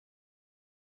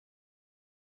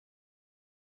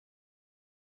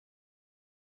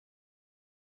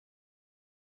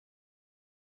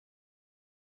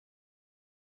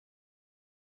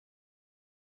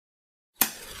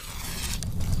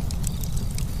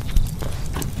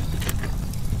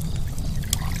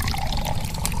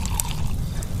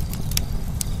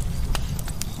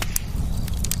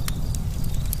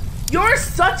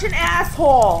such an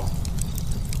asshole.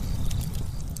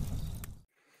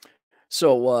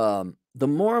 So the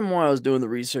more and more I was doing the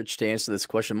research to answer this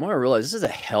question, the more I realized this is a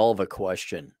hell of a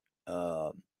question.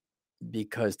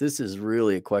 Because this is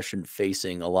really a question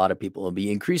facing a lot of people. It'll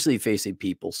be increasingly facing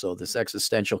people. So this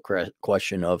existential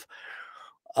question of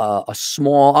a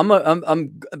small, I'm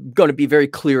going to be very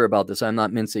clear about this. I'm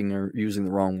not mincing or using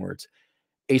the wrong words.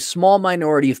 A small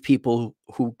minority of people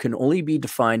who can only be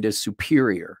defined as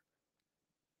superior,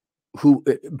 who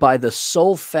by the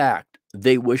sole fact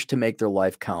they wish to make their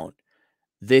life count,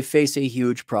 they face a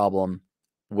huge problem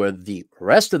where the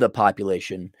rest of the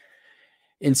population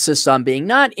insists on being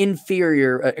not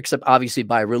inferior, except obviously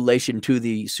by relation to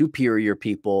the superior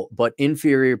people, but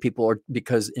inferior people are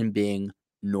because in being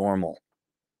normal.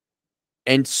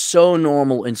 And so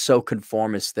normal and so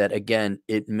conformist that, again,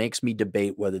 it makes me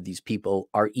debate whether these people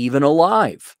are even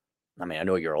alive. I mean, I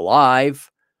know you're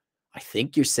alive. I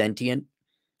think you're sentient.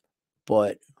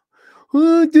 But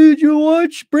did you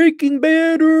watch Breaking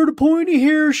Bad or the Pointy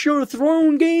Hair Show,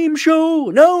 Throne Game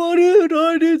Show? No, I did.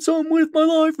 I did something with my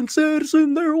life instead of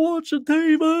sitting there watching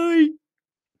TV.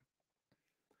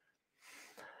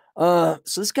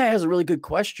 So this guy has a really good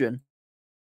question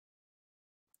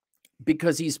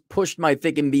because he's pushed my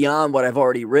thinking beyond what I've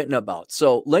already written about.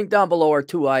 So link down below are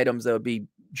 2 items that would be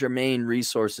germane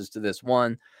resources to this.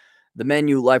 One, the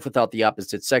menu, Life Without the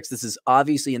Opposite Sex. This is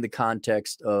obviously in the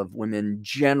context of women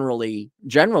generally,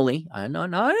 I know,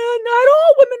 not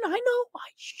all women, I know. I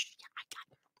got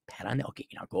pat on that. Okay,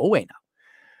 now go away now.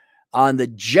 On the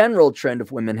general trend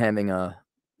of women having a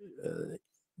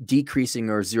decreasing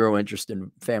or zero interest in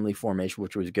family formation,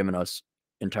 which was given us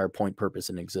entire point, purpose,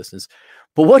 and existence.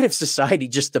 But what if society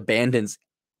just abandons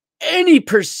any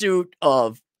pursuit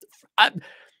of...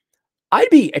 I'd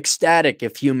be ecstatic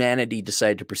if humanity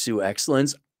decided to pursue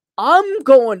excellence. I'll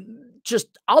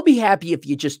be happy if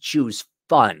you just choose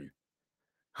fun.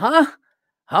 Huh?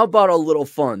 How about a little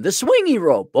fun? The swingy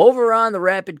rope over on the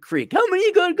Rapid Creek. How many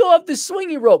are going to go off the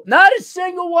swingy rope? Not a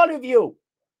single one of you.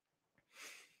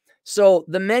 So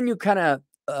the menu kind of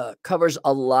covers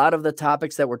a lot of the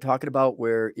topics that we're talking about,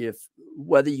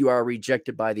 whether you are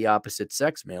rejected by the opposite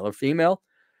sex, male or female.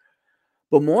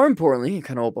 But more importantly, you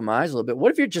kind of open my eyes a little bit.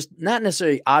 What if you're just not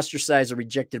necessarily ostracized or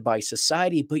rejected by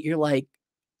society, but you're like,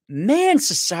 man,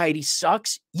 society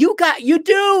sucks. You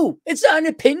do. It's not an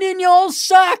opinion. You all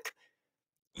suck.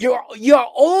 You're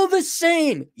all the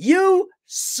same. You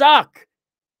suck.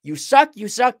 You suck. You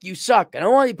suck. You suck. I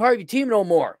don't want to be part of your team no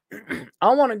more.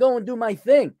 I want to go and do my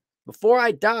thing before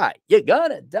I die. You're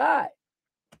gonna die.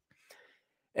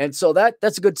 And so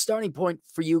that's a good starting point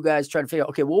for you guys trying to figure out,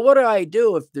 okay, well, what do I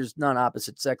do if there's not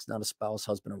opposite sex, not a spouse,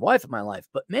 husband, or wife in my life?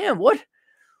 But man, what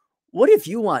if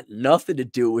you want nothing to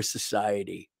do with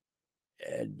society?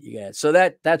 And so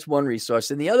that's one resource.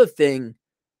 And the other thing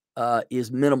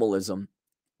is minimalism,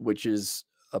 which is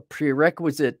a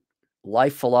prerequisite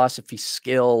life philosophy,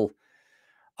 skill,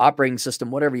 operating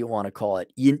system, whatever you want to call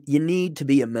it. You need to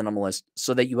be a minimalist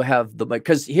so that you have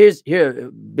because here's a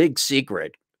big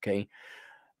secret, okay?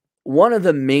 One of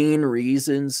the main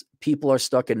reasons people are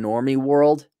stuck in normie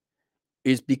world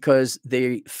is because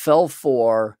they fell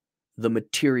for the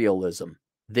materialism.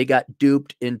 They got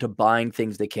duped into buying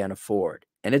things they can't afford.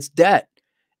 And it's debt.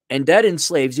 And debt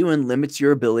enslaves you and limits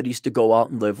your abilities to go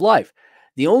out and live life.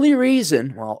 The only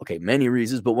reason, well, okay, many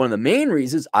reasons, but one of the main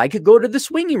reasons I could go to the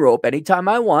swinging rope anytime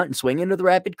I want and swing into the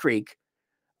Rapid Creek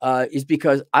is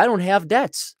because I don't have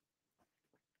debts.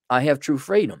 I have true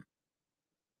freedom.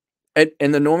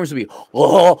 And the norms would be,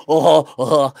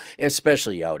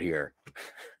 especially out here.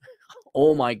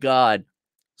 Oh my God.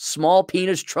 Small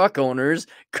penis truck owners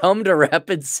come to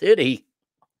Rapid City.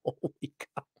 Holy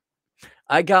cow.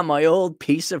 I got my old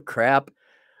piece of crap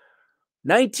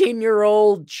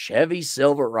 19-year-old Chevy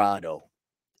Silverado.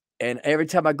 And every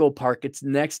time I go park, it's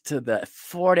next to the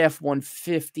Ford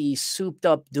F-150, souped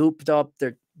up, duped up.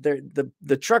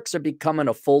 The trucks are becoming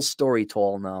a full story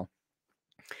tall now.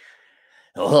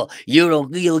 Oh, you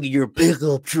look at your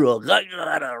pickup truck. I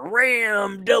got a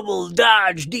Ram double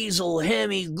Dodge diesel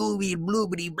Hemi Gooby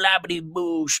Bloobity Blabbity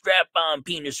Boo strap-on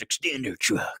penis extender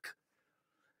truck.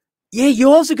 Yeah,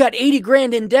 you also got 80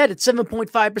 grand in debt at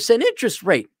 7.5% interest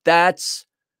rate. That's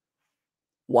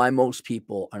why most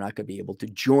people are not going to be able to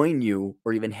join you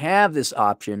or even have this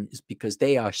option, is because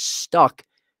they are stuck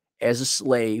as a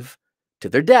slave to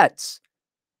their debts.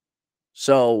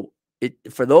 So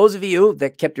for those of you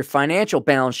that kept your financial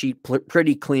balance sheet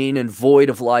pretty clean and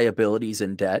void of liabilities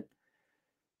and debt,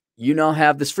 You now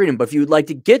have this freedom. But if you'd like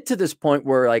to get to this point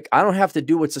where, like, I don't have to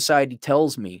do what society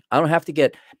tells me, I don't have to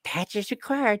get bachelor's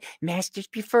required, master's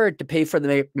preferred to pay for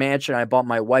the mansion I bought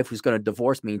my wife who's going to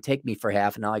divorce me and take me for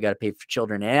half, and now I got to pay for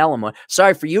children and alimony.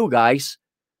 Sorry for you guys.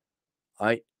 All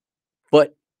right.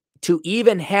 But to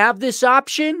even have this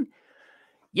option,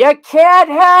 you can't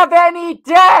have any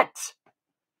debt.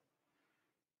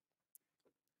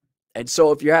 And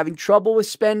so if you're having trouble with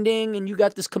spending and you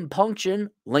got this compunction,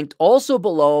 linked also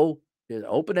below,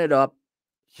 open it up.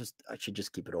 I should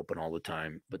just keep it open all the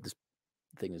time, but this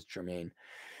thing is germane.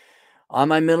 On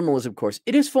my minimalism course,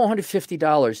 it is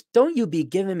 $450. Don't you be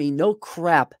giving me no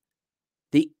crap.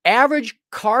 The average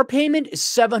car payment is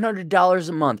 $700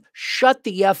 a month. Shut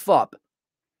the F up.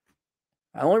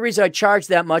 The only reason I charge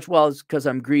that much, well, is because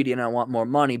I'm greedy and I want more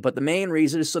money. But the main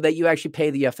reason is so that you actually pay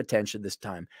the F attention this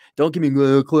time. Don't give me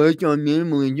a class on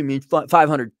minimalism. You mean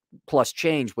 500 plus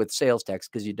change with sales tax,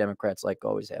 because you Democrats like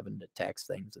always having to tax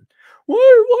things. And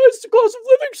why is the cost of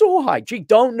living so high? Gee,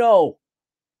 don't know.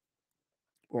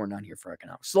 We're not here for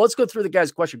economics. So let's go through the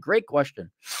guy's question. Great question.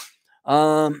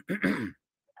 And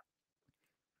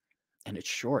it's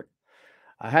short.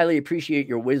 I highly appreciate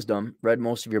your wisdom, read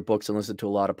most of your books, and listened to a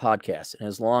lot of podcasts. And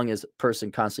as long as a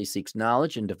person constantly seeks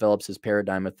knowledge and develops his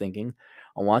paradigm of thinking,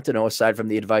 I want to know, aside from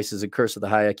the advices and curse of the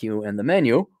high IQ and the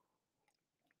menu,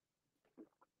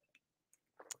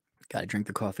 got to drink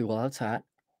the coffee while it's hot.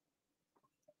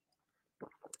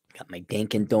 Got my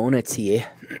Dunkin' Donuts here.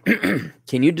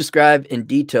 Can you describe in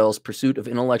details pursuit of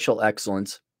intellectual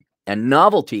excellence and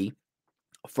novelty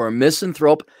for a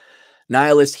misanthrope,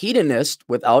 nihilist hedonist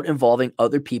without involving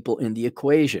other people in the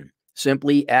equation?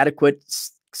 Simply adequate,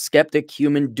 skeptic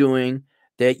human doing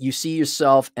that you see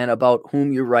yourself and about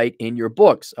whom you write in your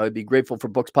books. I would be grateful for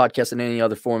books, podcasts, and any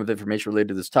other form of information related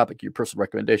to this topic, your personal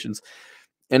recommendations,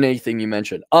 and anything you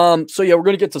mentioned. So yeah, we're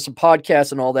going to get to some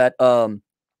podcasts and all that.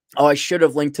 Oh, I should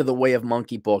have linked to the Way of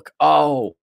Monkey book.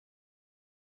 Oh,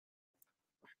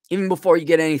 even before you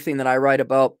get anything that I write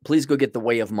about, please go get the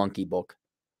Way of Monkey book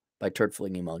by Turd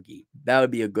Flinging Monkey. That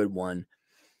would be a good one.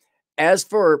 As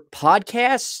for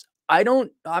podcasts,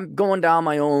 I'm going down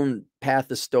my own path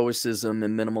of stoicism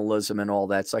and minimalism and all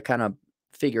that. So I kind of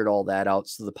figured all that out.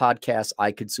 So the podcasts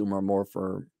I consume are more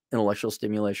for intellectual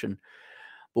stimulation,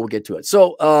 but we'll get to it.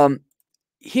 So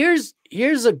here's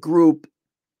a group.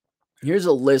 Here's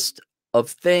a list of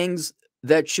things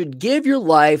that should give your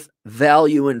life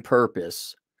value and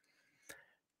purpose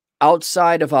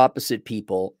outside of opposite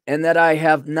people, and that I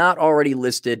have not already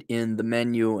listed in the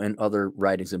menu and other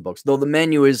writings and books. Though the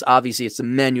menu is obviously, it's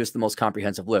the most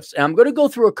comprehensive list. And I'm going to go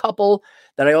through a couple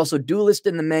that I also do list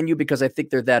in the menu because I think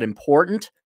they're that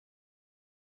important.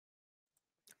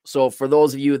 So for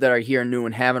those of you that are here new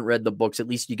and haven't read the books, at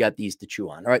least you got these to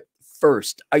chew on. All right.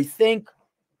 First, I think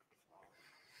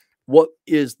what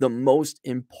is the most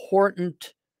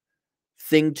important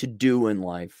thing to do in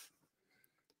life,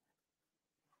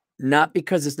 not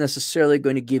because it's necessarily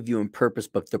going to give you a purpose,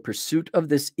 but the pursuit of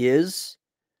this is,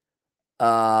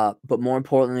 but more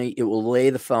importantly, it will lay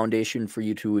the foundation for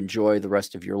you to enjoy the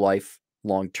rest of your life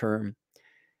long term,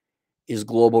 is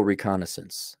global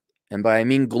reconnaissance. And by I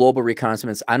mean global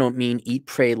reconnaissance, I don't mean eat,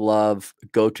 pray, love,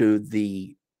 go to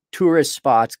the tourist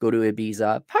spots, go to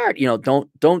Ibiza,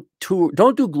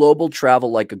 don't do global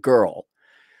travel like a girl.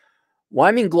 Well,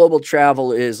 I mean global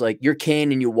travel is like you're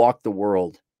Cain and you walk the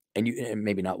world, and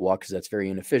maybe not walk because that's very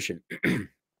inefficient,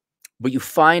 but you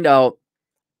find out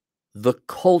the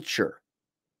culture,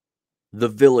 the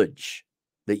village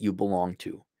that you belong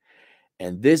to.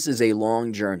 And this is a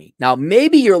long journey. Now,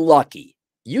 maybe you're lucky.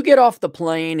 You get off the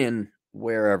plane in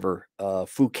wherever,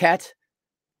 Phuket,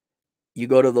 you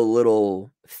go to the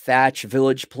little thatch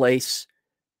village place,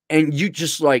 and you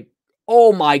just like,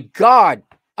 oh my God,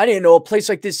 I didn't know a place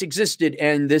like this existed.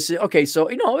 And this is okay. So,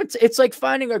 it's like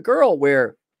finding a girl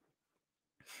where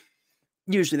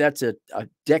usually that's a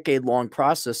decade-long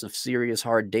process of serious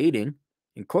hard dating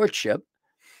and courtship.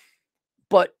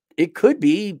 But it could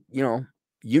be,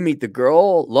 you meet the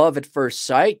girl, love at first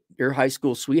sight, your high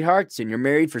school sweethearts, and you're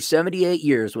married for 78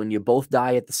 years when you both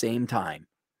die at the same time.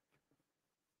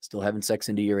 Still having sex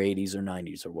into your 80s or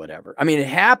 90s or whatever. I mean, it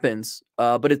happens,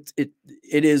 but it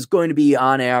is going to be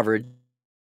on average,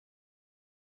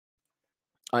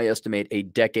 I estimate, a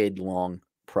decade-long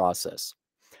process.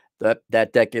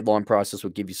 That decade-long process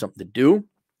will give you something to do.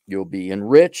 You'll be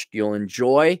enriched. You'll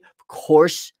enjoy. Of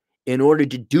course, in order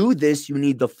to do this, you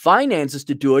need the finances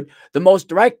to do it. The most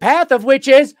direct path of which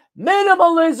is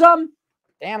minimalism.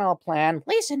 Daniel plan.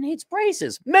 Lisa needs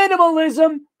braces.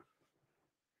 Minimalism.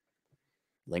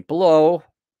 Link below.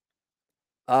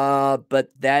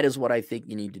 But that is what I think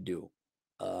you need to do.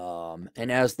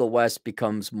 And as the West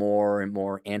becomes more and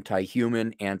more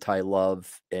anti-human,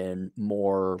 anti-love, and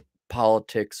more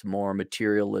politics, more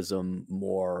materialism,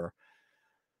 more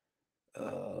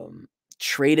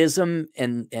tradeism,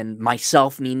 and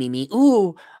myself, me.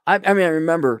 Ooh, I mean, I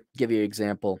remember, give you an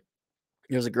example.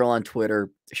 There's a girl on Twitter.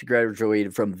 She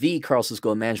graduated from the Carlson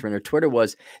School of Management. Her Twitter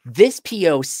was, "This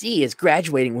POC is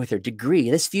graduating with her degree.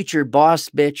 This future boss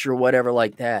bitch," or whatever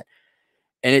like that.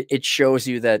 And it shows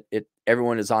you that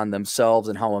everyone is on themselves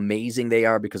and how amazing they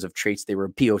are because of traits they were.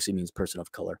 POC means person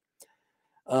of color.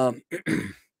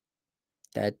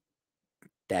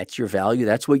 That's your value.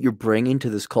 That's what you're bringing to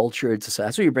this culture. That's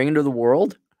what you're bringing to the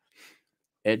world.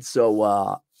 And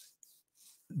so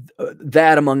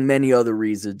that, among many other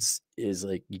reasons, is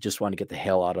like you just want to get the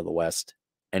hell out of the West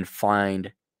and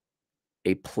find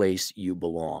a place you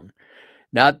belong.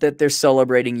 Not that they're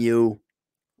celebrating you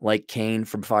like Kane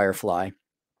from Firefly.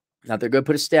 Not they're going to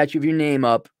put a statue of your name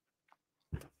up.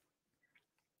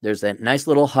 There's that nice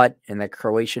little hut in that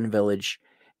Croatian village,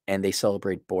 and they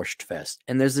celebrate Borscht Fest.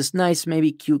 And there's this nice,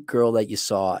 maybe cute girl that you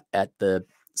saw at the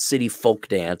city folk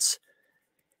dance,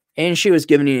 and she was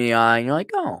giving you the eye, and you're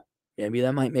like, oh, maybe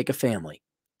that might make a family.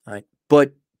 All right.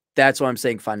 But that's what I'm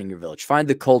saying, finding your village. Find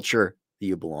the culture that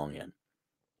you belong in.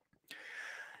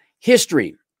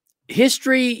 History.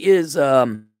 History is,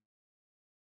 if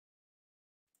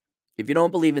you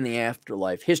don't believe in the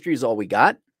afterlife, history is all we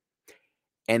got.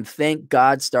 And thank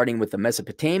God, starting with the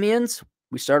Mesopotamians,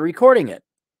 we started recording it.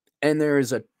 And there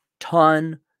is a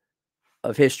ton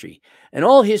of history. And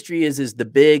all history is the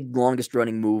big, longest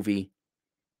running movie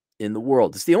in the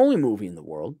world. It's the only movie in the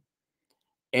world.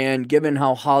 And given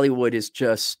how Hollywood is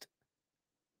just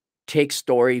take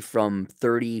story from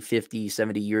 30, 50,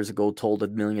 70 years ago, told a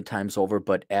million times over,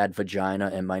 but add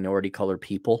vagina and minority color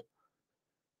people,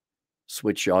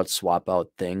 switch out, swap out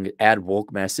thing, add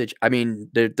woke message. I mean,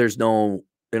 there's no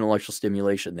intellectual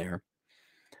stimulation there.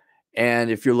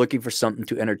 And if you're looking for something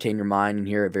to entertain your mind and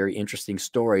hear a very interesting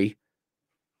story,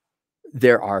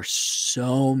 there are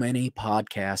so many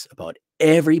podcasts about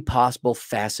every possible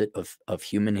facet of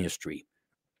human history.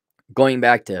 Going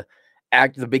back to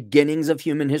the beginnings of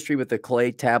human history with the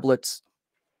clay tablets,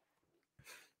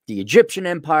 the Egyptian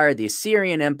Empire, the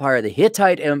Assyrian Empire, the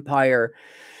Hittite Empire,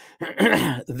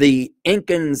 the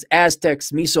Incans,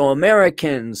 Aztecs,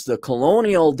 Mesoamericans, the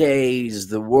colonial days,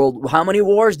 the world. How many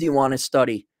wars do you want to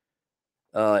study?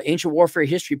 Ancient Warfare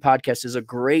History Podcast is a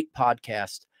great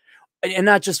podcast. And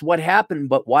not just what happened,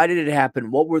 but why did it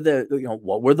happen? What were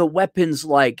the weapons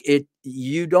like?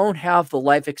 You don't have the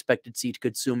life expectancy to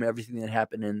consume everything that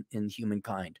happened in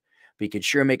humankind, but you could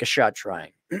sure make a shot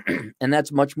trying. And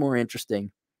that's much more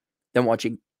interesting than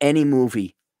watching any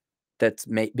movie that's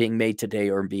being made today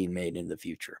or being made in the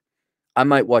future. I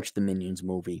might watch the Minions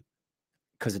movie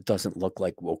because it doesn't look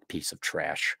like woke piece of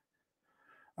trash.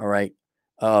 All right.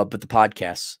 But the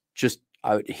podcasts, just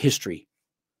history.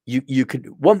 You could,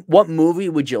 what movie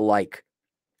would you like?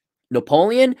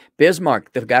 Napoleon,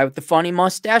 Bismarck, the guy with the funny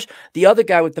mustache, the other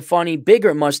guy with the funny,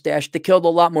 bigger mustache that killed a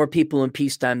lot more people in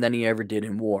peacetime than he ever did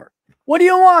in war. What do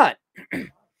you want?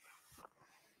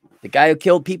 The guy who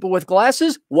killed people with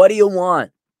glasses? What do you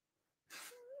want?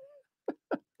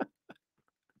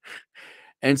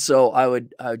 And so I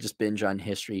would just binge on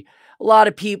history. A lot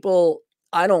of people,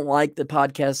 I don't like the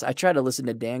podcast. I try to listen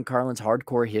to Dan Carlin's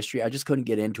Hardcore History. I just couldn't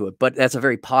get into it, but that's a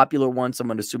very popular one. So I'm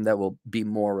going to assume that will be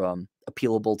more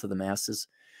appealable to the masses.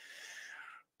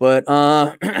 But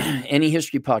any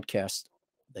history podcast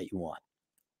that you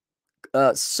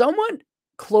want. Somewhat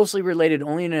closely related,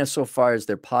 only in so far as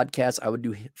their podcasts, I would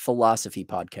do philosophy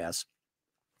podcasts.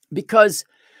 Because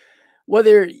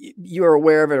whether you're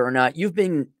aware of it or not, you've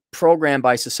been programmed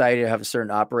by society to have a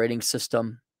certain operating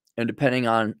system. And depending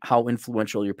on how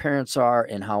influential your parents are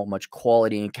and how much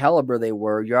quality and caliber they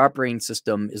were, your operating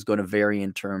system is going to vary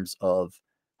in terms of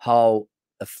how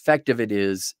effective it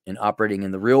is in operating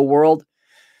in the real world.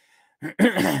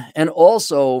 And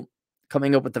also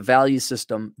coming up with the value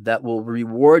system that will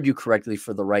reward you correctly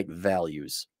for the right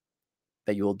values,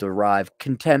 that you will derive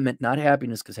contentment, not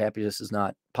happiness, because happiness is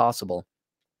not possible.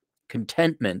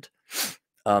 Contentment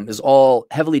is all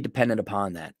heavily dependent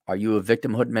upon that. Are you a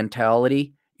victimhood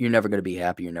mentality? You're never going to be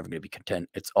happy. You're never going to be content.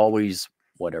 It's always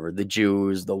whatever. The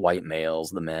Jews, the white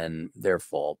males, the men, their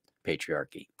fault,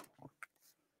 patriarchy.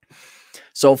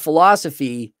 So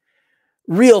philosophy,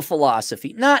 real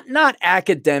philosophy, not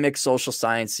academic social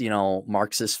science,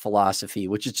 Marxist philosophy,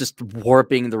 which is just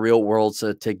warping the real world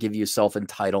to give you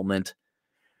self-entitlement.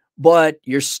 But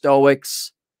your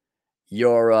Stoics,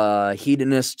 your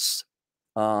hedonists,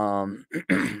 and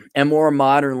more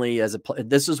modernly,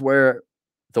 this is where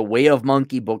The Way of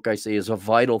Monkey book, I say, is a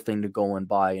vital thing to go and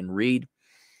buy and read.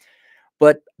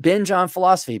 But binge on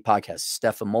philosophy podcasts.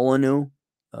 Stefan Molyneux,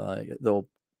 though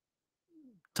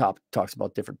talks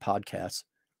about different podcasts.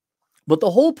 But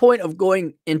the whole point of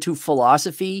going into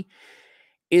philosophy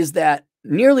is that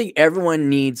nearly everyone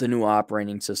needs a new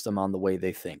operating system on the way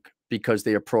they think because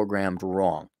they are programmed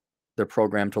wrong. They're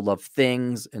programmed to love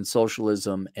things and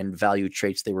socialism and value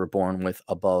traits they were born with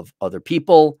above other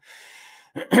people,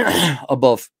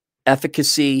 above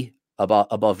efficacy,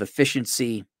 above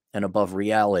efficiency, and above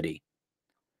reality.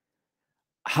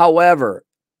 However,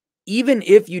 even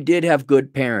if you did have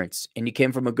good parents and you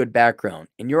came from a good background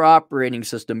and your operating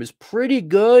system is pretty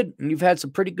good and you've had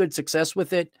some pretty good success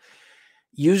with it,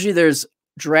 usually there's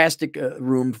drastic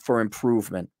room for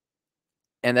improvement,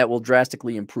 and that will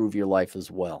drastically improve your life as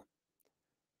well.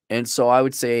 And so I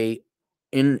would say,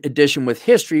 in addition with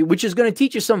history, which is going to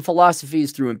teach you some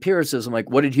philosophies through empiricism, like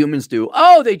what did humans do?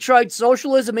 Oh, they tried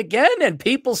socialism again and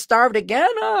people starved again.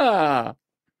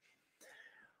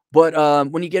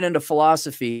 But when you get into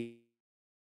philosophy,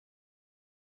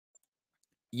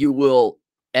 you will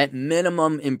at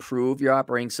minimum improve your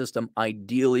operating system.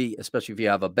 Ideally, especially if you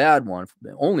have a bad one,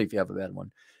 only if you have a bad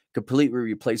one, completely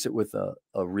replace it with a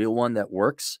real one that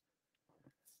works.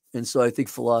 And so I think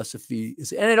philosophy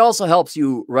is, and it also helps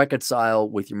you reconcile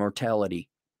with your mortality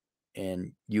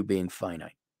and you being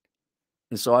finite.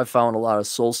 And so I found a lot of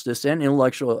solace and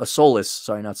intellectual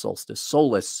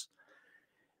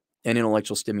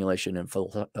stimulation in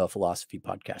philosophy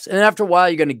podcasts. And after a while,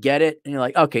 you're going to get it. And you're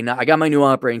like, okay, now I got my new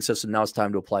operating system. Now it's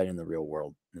time to apply it in the real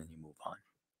world. And then you move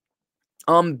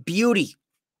on. Beauty.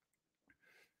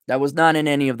 That was not in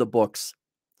any of the books.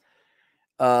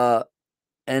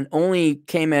 And only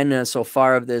came in so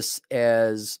far of this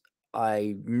as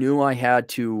I knew I had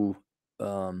to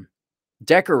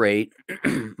decorate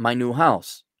my new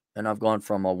house. And I've gone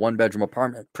from a one-bedroom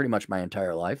apartment pretty much my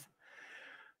entire life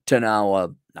to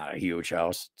now not a huge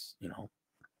house, it's,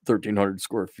 1,300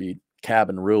 square feet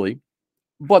cabin, really.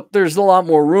 But there's a lot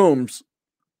more rooms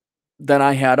than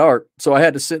I had art. So I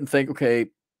had to sit and think, okay,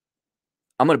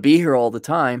 I'm going to be here all the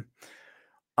time.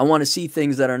 I want to see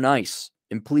things that are nice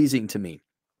and pleasing to me.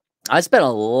 I spent a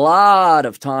lot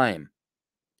of time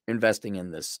investing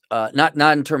in this, not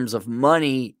in terms of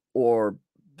money or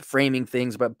framing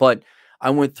things, but I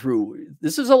went through,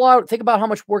 this is a lot. Think about how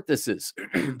much work this is,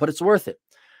 but it's worth it.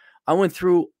 I went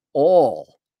through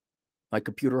all my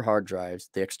computer hard drives,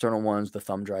 the external ones, the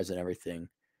thumb drives and everything,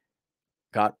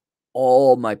 got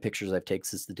all my pictures I've taken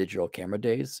since the digital camera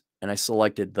days. And I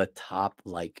selected the top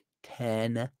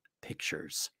 10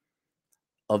 pictures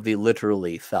of the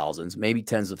literally thousands, maybe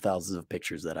tens of thousands of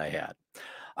pictures that I had.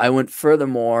 I went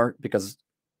furthermore, because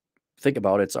think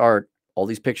about it, it's art. All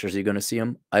these pictures, you're going to see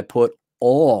them. I put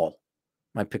all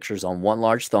my pictures on one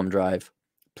large thumb drive,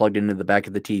 plugged into the back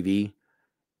of the TV,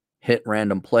 hit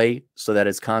random play so that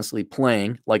it's constantly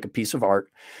playing like a piece of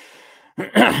art.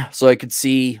 So I could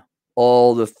see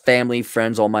all the family,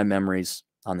 friends, all my memories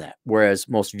on that. Whereas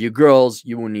most of you girls,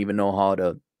 you wouldn't even know how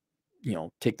to,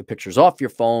 take the pictures off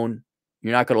your phone.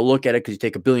 You're not going to look at it because you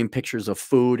take a billion pictures of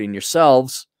food and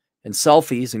yourselves and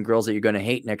selfies and girls that you're going to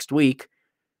hate next week.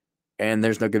 And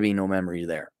there's not going to be no memory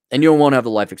there. And you won't have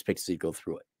the life expectancy to go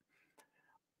through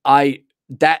it.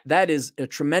 That is a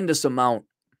tremendous amount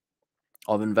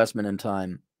of investment in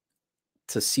time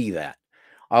to see that.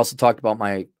 I also talked about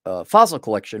my fossil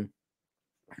collection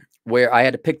where I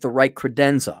had to pick the right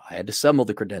credenza. I had to assemble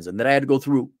the credenza. And then I had to go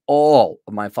through all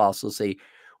of my fossils, say,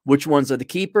 which ones are the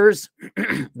keepers?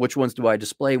 Which ones do I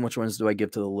display? And which ones do I give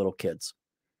to the little kids?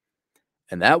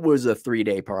 And that was a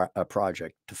 3-day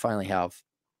project to finally have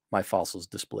my fossils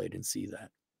displayed and see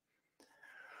that.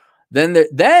 Then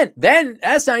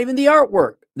that's not even the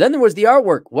artwork. Then there was the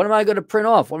artwork. What am I going to print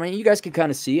off? I mean, you guys can kind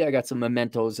of see. I got some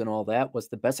mementos and all that. What's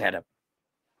the best? I had to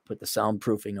put the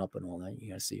soundproofing up and all that.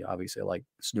 You guys see, obviously, I like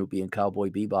Snoopy and Cowboy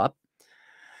Bebop.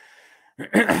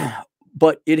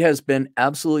 But it has been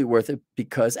absolutely worth it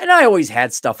because, and I always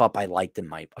had stuff up I liked in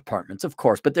my apartments, of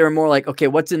course, but they were more like, okay,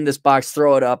 what's in this box?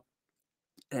 Throw it up.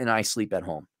 And I sleep at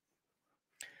home.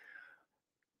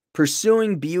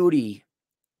 Pursuing beauty.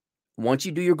 Once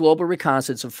you do your global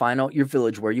reconnaissance and find out your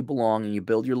village where you belong and you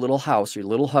build your little house, your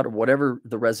little hut, or whatever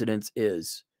the residence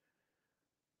is,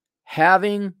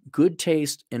 having good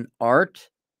taste in art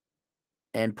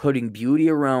and putting beauty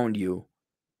around you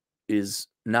is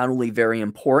not only very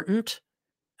important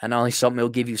and not only something that'll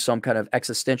give you some kind of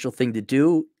existential thing to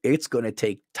do, it's going to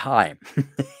take time.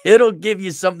 It'll give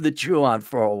you something to chew on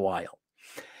for a while.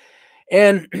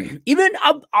 And even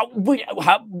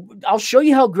I'll show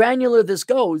you how granular this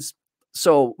goes.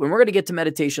 So when we're going to get to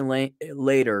meditation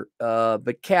later,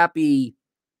 but Cappy,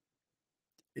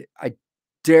 I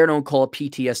dare don't call it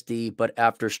PTSD, but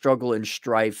after struggle and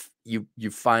strife, you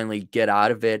finally get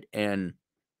out of it and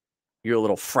you're a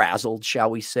little frazzled, shall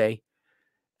we say,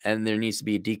 and there needs to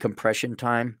be a decompression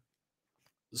time.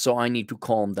 So I need to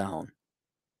calm down.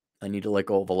 I need to let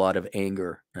go of a lot of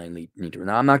anger. I need to.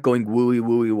 Now I'm not going wooey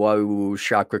wooey woo woo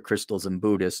chakra crystals and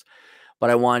Buddhist, but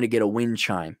I wanted to get a wind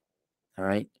chime. All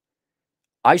right.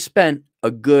 I spent a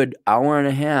good hour and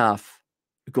a half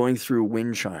going through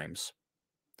wind chimes.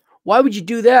 Why would you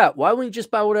do that? Why wouldn't you just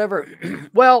buy whatever?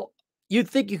 Well, you'd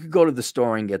think you could go to the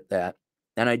store and get that.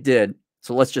 And I did.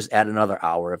 So let's just add another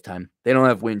hour of time. They don't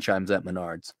have wind chimes at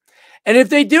Menards. And if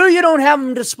they do, you don't have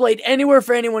them displayed anywhere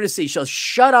for anyone to see. So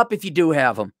shut up if you do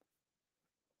have them.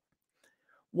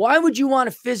 Why would you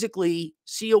want to physically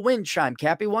see a wind chime,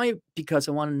 Cappy? Why? Because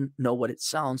I want to know what it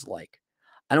sounds like.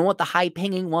 I don't want the high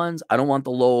pinging ones. I don't want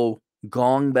the low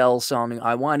gong bell sounding.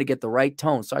 I wanted to get the right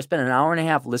tone. So I spent an hour and a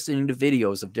half listening to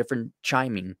videos of different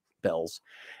chiming bells.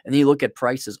 And then you look at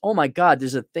prices. Oh my God,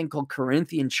 there's a thing called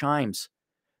Corinthian chimes.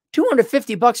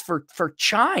 $250 for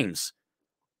chimes.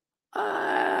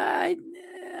 Got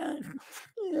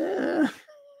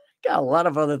a lot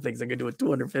of other things I could do with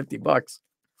 $250.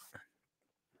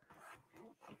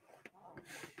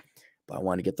 But I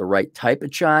want to get the right type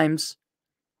of chimes.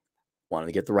 Wanted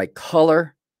to get the right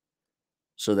color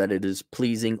so that it is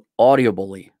pleasing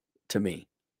audibly to me.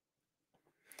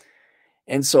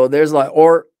 And so there's like,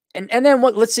 and then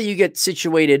what, let's say you get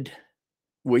situated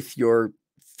with your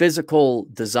physical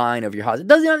design of your house. It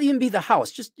doesn't have to even be the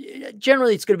house. Just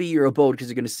generally it's going to be your abode because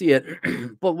you're going to see it.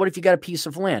 But what if you got a piece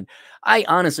of land? I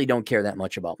honestly don't care that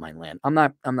much about my land. I'm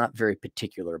not very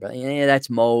particular, but that's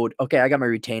mowed. Okay, I got my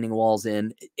retaining walls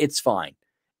in. It's fine.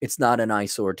 It's not an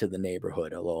eyesore to the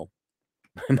neighborhood, although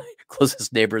my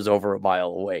closest neighbor is over a mile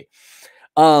away.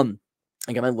 I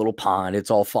got my little pond.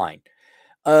 It's all fine.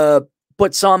 But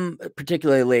some,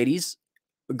 particularly ladies,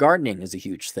 gardening is a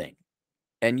huge thing.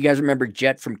 And you guys remember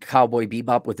Jet from Cowboy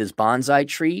Bebop with his bonsai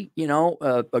tree? You know,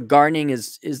 gardening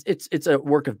it's a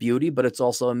work of beauty, but it's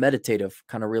also a meditative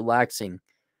kind of relaxing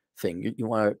thing. You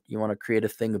want to create a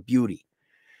thing of beauty.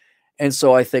 And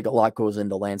so I think a lot goes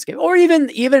into landscape, or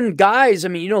even guys. I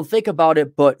mean, you don't think about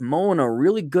it, but mowing a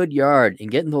really good yard and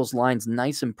getting those lines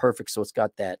nice and perfect, so it's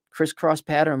got that crisscross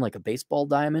pattern like a baseball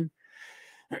diamond.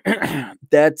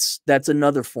 That's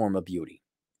another form of beauty.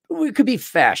 It could be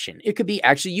fashion. It could be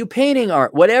actually you painting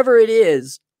art, whatever it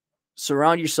is.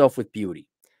 Surround yourself with beauty.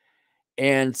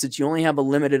 And since you only have a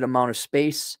limited amount of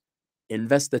space,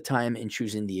 invest the time in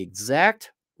choosing the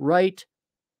exact right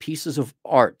pieces of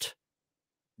art,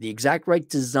 the exact right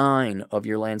design of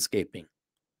your landscaping,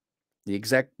 the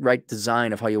exact right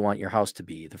design of how you want your house to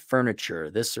be, the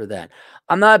furniture, this or that.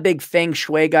 I'm not a big feng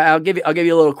shui guy. I'll give you a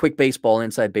little quick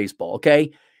inside baseball.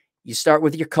 Okay. You start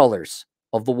with your colors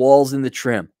of the walls and the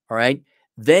trim. All right.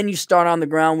 Then you start on the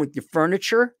ground with your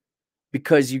furniture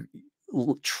because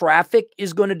traffic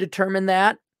is going to determine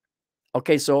that.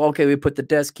 Okay, so, we put the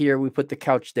desk here, we put the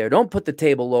couch there. Don't put the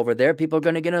table over there. People are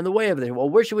going to get in the way of it. Well,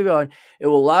 where should we go? It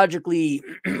will logically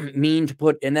mean to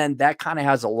put, and then that kind of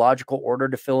has a logical order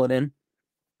to fill it in.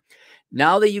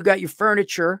 Now that you got your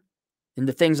furniture and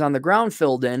the things on the ground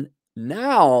filled in,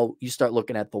 now you start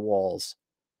looking at the walls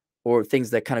or things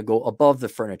that kind of go above the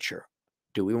furniture.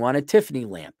 Do we want a Tiffany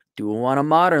lamp? Do we want a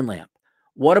modern lamp?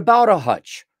 What about a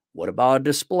hutch? What about a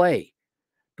display?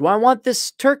 Do I want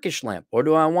this Turkish lamp or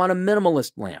do I want a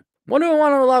minimalist lamp? What do I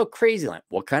want to allow crazy lamp?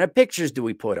 What kind of pictures do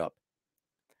we put up?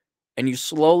 And you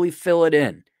slowly fill it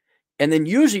in. And then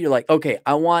usually you're like, okay,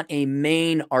 I want a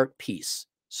main art piece.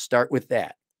 Start with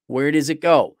that. Where does it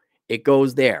go? It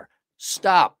goes there.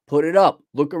 Stop, put it up,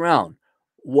 look around.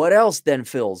 What else then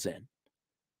fills in?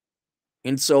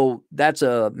 And so that's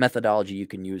a methodology you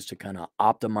can use to kind of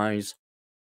optimize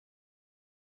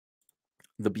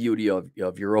the beauty of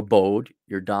your abode,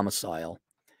 your domicile,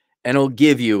 and it'll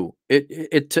give you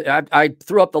I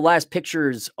threw up the last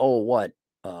pictures. 2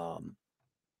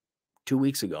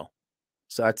 weeks ago,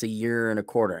 so that's a year and a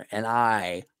quarter, and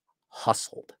I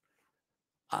hustled.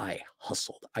 I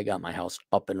got my house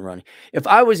up and running. If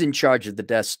I was in charge of the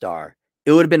Death Star,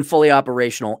 it would have been fully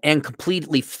operational and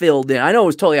completely filled in. I know it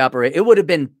was totally operational. It would have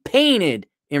been painted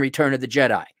in Return of the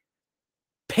Jedi.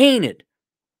 Painted.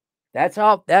 That's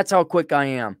how quick I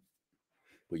am.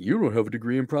 But you don't have a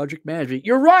degree in project management.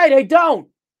 You're right, I don't.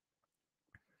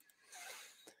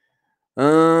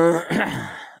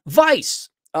 Vice.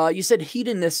 You said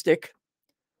hedonistic,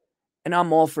 and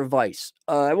I'm all for vice.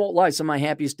 I won't lie, some of my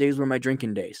happiest days were my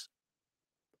drinking days.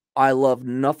 I love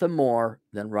nothing more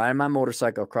than riding my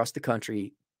motorcycle across the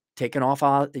country, getting off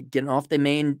the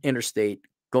main interstate,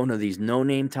 going to these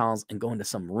no-name towns and going to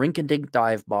some rink-a-dink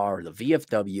dive bar or the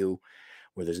VFW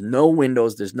where there's no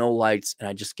windows, there's no lights, and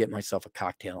I just get myself a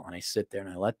cocktail and I sit there and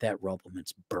I let that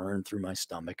Rumplemints burn through my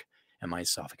stomach and my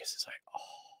esophagus is like, oh,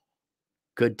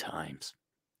 good times.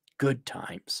 Good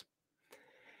times.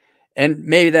 And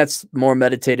maybe that's more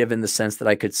meditative in the sense that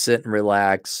I could sit and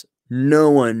relax. No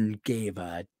one gave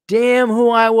a damn who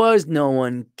I was. No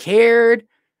one cared.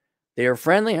 They were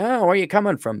friendly. Oh, where are you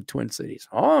coming from? Twin Cities.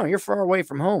 Oh, you're far away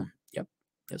from home. Yep.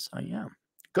 Yes, I am.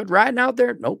 Good riding out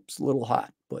there? Nope. It's a little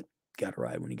hot, but got to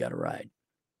ride when you got to ride.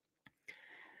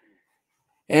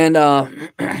 And,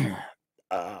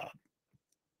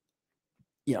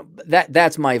 you know,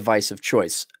 that's my vice of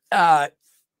choice.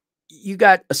 You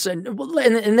got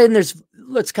and then there's,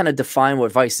 let's kind of define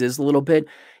what vice is a little bit.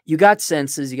 You got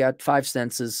senses, you got five,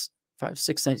 six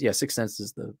senses. Yeah, six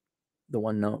senses, the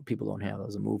one people don't have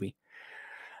as a movie.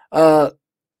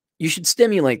 You should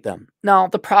stimulate them. Now,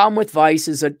 the problem with vice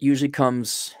is that it usually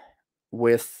comes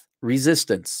with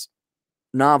resistance.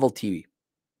 Novelty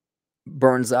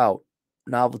burns out.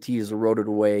 Novelty is eroded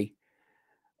away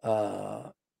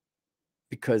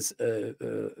because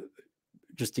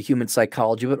just the human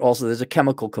psychology, but also there's a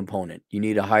chemical component. You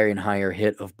need a higher and higher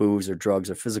hit of booze or drugs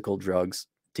or physical drugs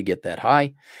to get that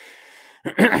high.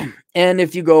 And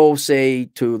if you go, say,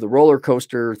 to the roller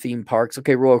coaster theme parks,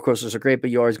 okay, roller coasters are great, but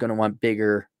you're always going to want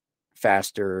bigger,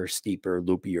 faster, steeper,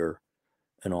 loopier,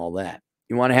 and all that.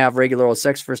 You want to have regular old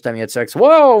sex first time you had sex.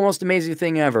 Whoa, most amazing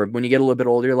thing ever. When you get a little bit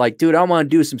older, you're like, dude, I want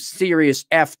to do some serious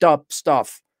effed up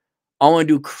stuff. I want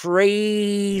to do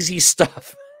crazy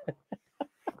stuff.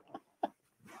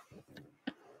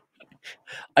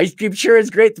 Ice cream sure is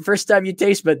great the first time you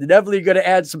taste, but definitely you're going to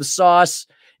add some sauce.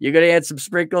 You're going to add some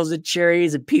sprinkles and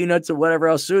cherries and peanuts and whatever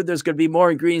else. Soon there's going to be more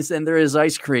ingredients than there is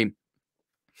ice cream.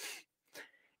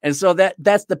 And so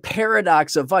that's the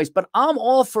paradox of vice. But I'm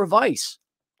all for vice.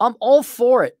 I'm all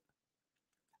for it.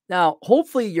 Now,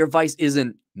 hopefully your vice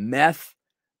isn't meth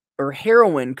or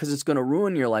heroin because it's going to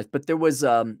ruin your life. But there was,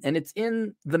 and it's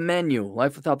in the menu,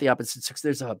 Life Without the Opposite Sex.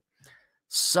 There's a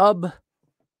sub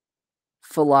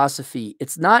philosophy.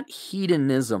 It's not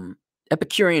hedonism,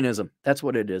 Epicureanism. That's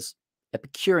what it is.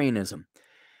 Epicureanism.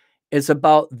 It's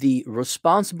about the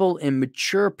responsible and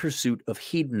mature pursuit of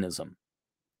hedonism.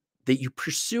 That you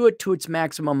pursue it to its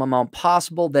maximum amount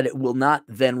possible, that it will not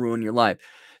then ruin your life.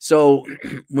 So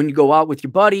when you go out with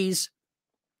your buddies,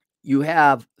 you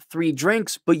have 3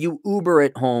 drinks, but you Uber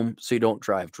it home so you don't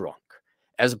drive drunk.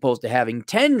 As opposed to having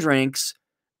 10 drinks,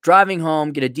 driving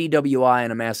home, get a DWI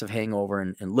and a massive hangover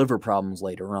and liver problems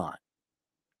later on.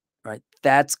 Right?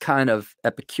 That's kind of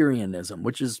Epicureanism,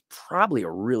 which is probably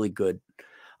a really good,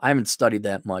 I haven't studied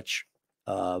that much,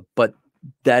 but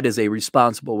that is a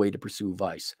responsible way to pursue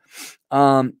vice.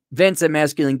 Vince at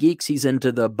Masculine Geeks, he's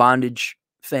into the bondage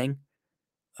thing,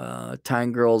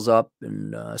 tying girls up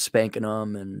and spanking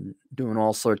them and doing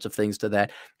all sorts of things to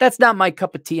that. That's not my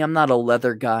cup of tea. I'm not a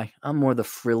leather guy. I'm more the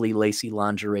frilly, lacy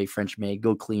lingerie French maid.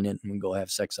 Go clean it and go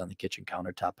have sex on the kitchen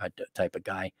countertop type of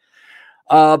guy.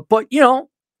 But, you know,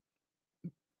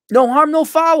 no harm, no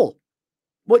foul.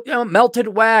 What, you know, melted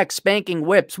wax, spanking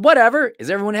whips, whatever. Is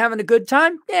everyone having a good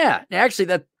time? Yeah.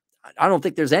 Actually, I don't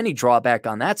think there's any drawback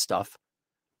on that stuff.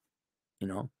 You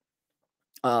know,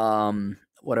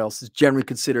 what else is generally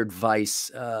considered vice?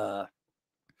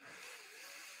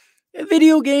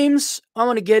 Video games. I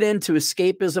want to get into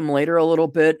escapism later a little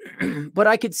bit, but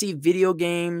I could see video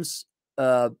games,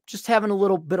 just having a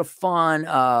little bit of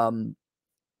fun.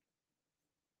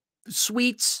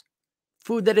 Sweets,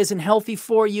 food that isn't healthy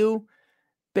for you.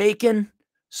 Bacon,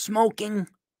 smoking,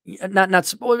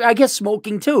 I guess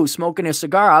smoking too. Smoking a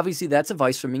cigar, obviously that's a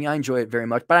vice for me. I enjoy it very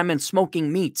much, but I meant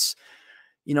smoking meats.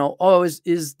 You know, oh,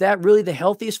 is that really the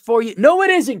healthiest for you? No, it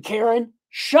isn't, Karen.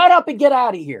 Shut up and get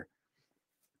out of here.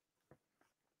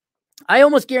 I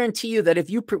almost guarantee you that if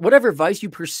you, whatever vice you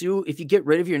pursue, if you get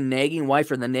rid of your nagging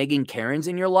wife or the nagging Karens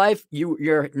in your life,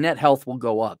 your net health will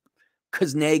go up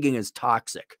because nagging is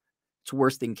toxic. It's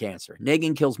worse than cancer.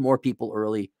 Nagging kills more people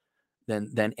early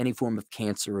than any form of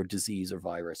cancer or disease or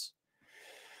virus.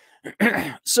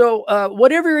 So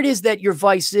whatever it is that your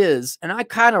vice is, and I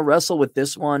kind of wrestle with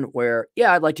this one where,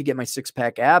 yeah, I'd like to get my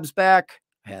 6-pack abs back.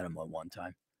 I had them at one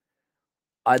time.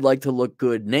 I'd like to look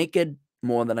good naked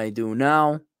more than I do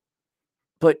now.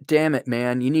 But damn it,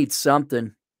 man, you need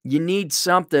something. You need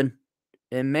something.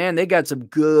 And man, they got some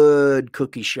good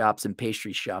cookie shops and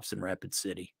pastry shops in Rapid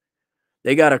City.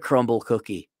 They got a crumble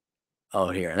cookie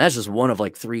out here. And that's just one of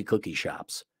like 3 cookie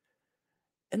shops.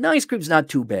 And the ice cream's not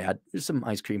too bad. There's some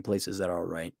ice cream places that are all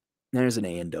right. There's an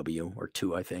A&W or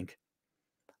 2, I think.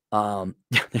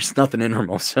 There's nothing in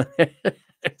Hermosa.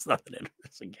 There's nothing in Hermosa.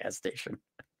 It's a gas station.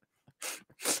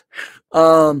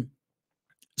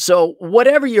 So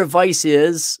whatever your vice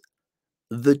is,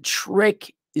 the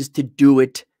trick is to do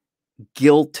it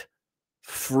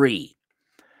guilt-free.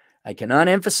 I cannot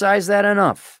emphasize that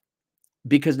enough,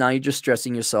 because now you're just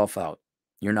stressing yourself out.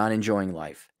 You're not enjoying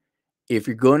life. If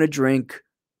you're going to drink,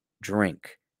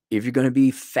 drink. If you're going to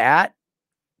be fat,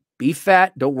 be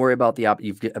fat. Don't worry about the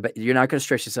opposite. You're not going to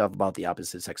stress yourself about the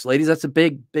opposite sex. Ladies, that's a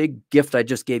big, big gift I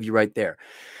just gave you right there.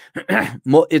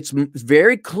 It's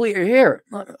very clear here.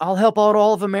 I'll help out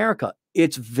all of America.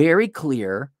 It's very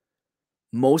clear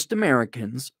most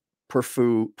Americans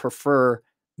prefer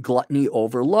gluttony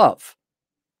over love.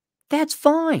 That's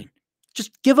fine.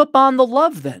 Just give up on the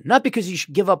love then. Not because you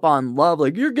should give up on love,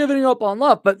 like you're giving up on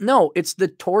love, but no, it's the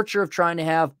torture of trying to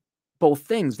have both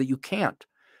things that you can't.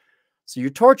 So you're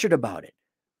tortured about it.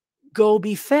 Go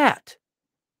be fat.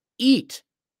 Eat.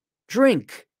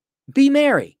 Drink. Be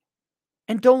merry.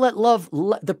 And don't let love,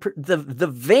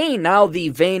 the vain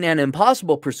and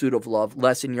impossible pursuit of love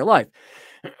lessen your life.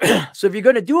 So if you're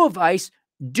going to do a vice,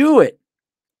 do it.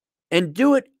 And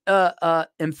do it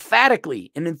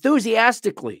emphatically and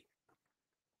enthusiastically.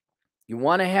 You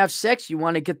want to have sex? You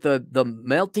want to get the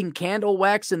melting candle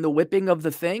wax and the whipping of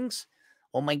the things?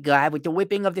 Oh my God, with the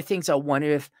whipping of the things, I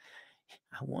wonder if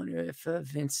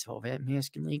Vince Van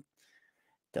Maskenly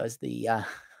does it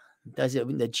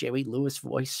in the Jerry Lewis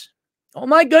voice. Oh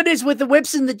my goodness, with the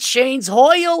whips and the chains,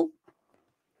 Hoyle.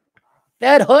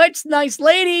 That hurts, nice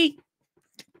lady.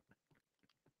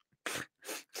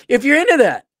 If you're into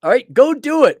that, all right, go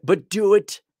do it, but do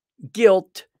it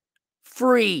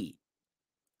guilt-free.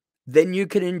 Then you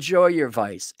can enjoy your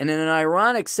vice. And in an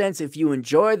ironic sense, if you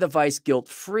enjoy the vice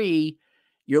guilt-free,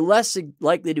 you're less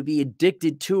likely to be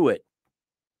addicted to it.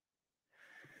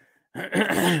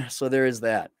 So there is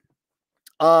that.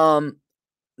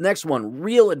 Next one,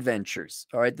 real adventures.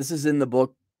 All right, this is in the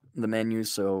book, the menu,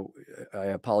 so I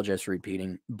apologize for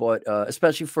repeating. But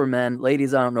especially for men,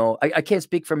 ladies, I don't know. I can't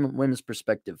speak from women's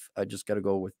perspective. I just got to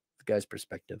go with the guy's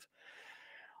perspective.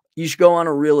 You should go on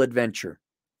a real adventure.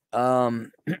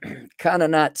 Kind of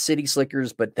not City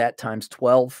Slickers, but that times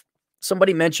 12.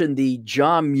 Somebody mentioned the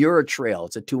John Muir Trail.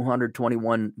 It's a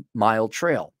 221-mile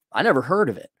trail. I never heard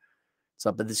of it. It's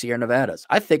up in the Sierra Nevadas.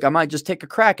 I think I might just take a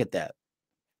crack at that.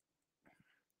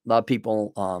 A lot of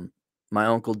people, my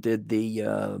uncle did the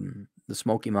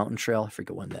Smoky Mountain Trail. I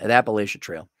forget when, the Appalachia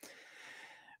Trail.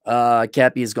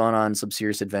 Cappy has gone on some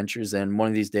serious adventures, and one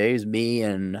of these days, me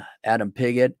and Adam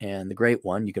Piggott and the Great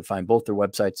One, you can find both their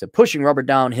websites at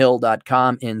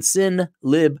pushingrubberdownhill.com and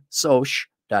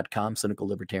cinlibsoc.com, Cynical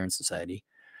Libertarian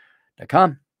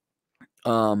Society.com.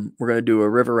 We're going to do a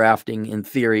river rafting in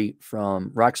theory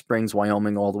from Rock Springs,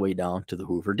 Wyoming, all the way down to the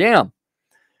Hoover Dam.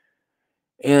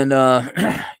 And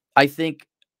I think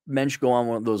men should go on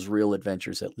one of those real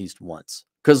adventures at least once.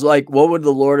 Because, like, what would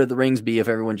the Lord of the Rings be if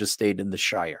everyone just stayed in the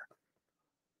Shire?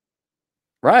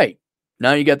 Right.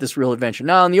 Now you got this real adventure.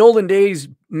 Now, in the olden days,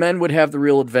 men would have the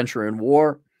real adventure in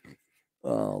war. A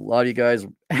lot of you guys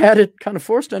had it kind of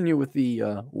forced on you with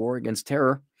the war against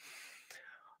terror.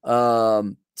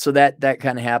 So that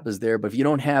kind of happens there. But if you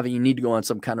don't have it, you need to go on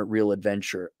some kind of real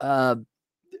adventure.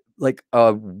 Like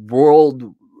a world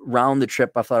round the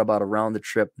trip. I thought about a round the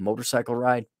trip motorcycle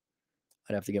ride.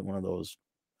 I'd have to get one of those.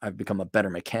 I've become a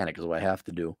better mechanic is what I have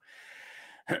to do.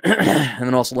 And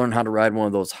then also learn how to ride one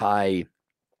of those high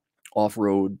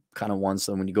off-road kind of ones.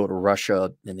 So when you go to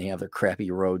Russia and they have their crappy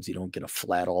roads, you don't get a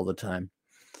flat all the time.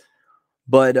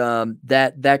 But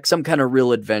that some kind of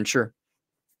real adventure.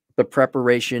 The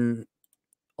preparation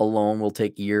alone will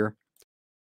take a year.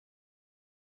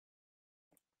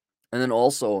 And then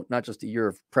also not just a year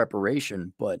of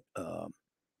preparation, but it'll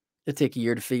take a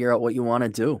year to figure out what you want to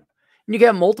do. And you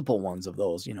get multiple ones of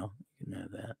those, you know, you can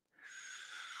have that.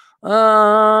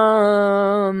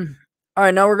 All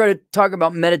right, now we're going to talk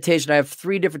about meditation. I have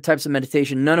 3 different types of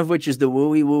meditation, none of which is the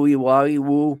wooey, wooey, wowie,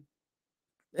 woo.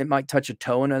 It might touch a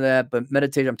toe into that, but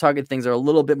meditation, I'm talking things that are a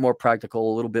little bit more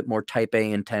practical, a little bit more type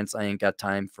A intense. I ain't got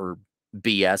time for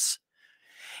BS.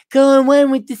 Going one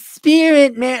with the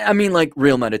spirit, man. I mean, like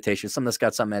real meditation, something that's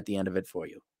got something at the end of it for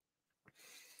you.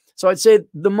 So I'd say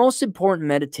the most important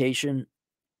meditation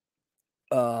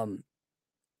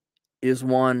is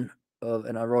one of,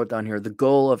 and I wrote down here, the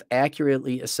goal of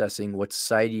accurately assessing what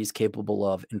society is capable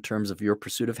of in terms of your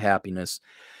pursuit of happiness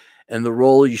and the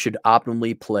role you should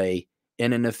optimally play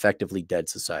in an effectively dead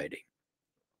society.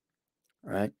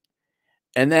 All right.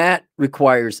 And that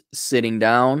requires sitting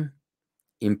down,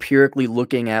 empirically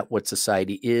looking at what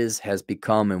society is, has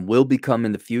become, and will become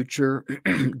in the future,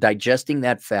 digesting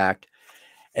that fact,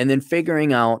 and then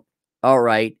figuring out, all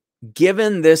right,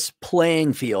 given this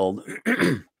playing field,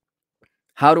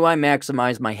 how do I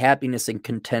maximize my happiness and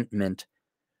contentment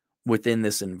within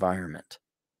this environment?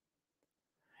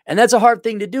 And that's a hard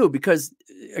thing to do because,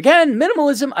 again,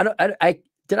 minimalism.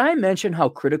 Did I mention how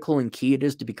critical and key it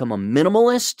is to become a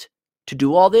minimalist to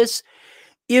do all this?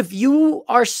 If you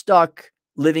are stuck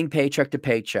living paycheck to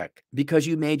paycheck because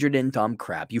you majored in dumb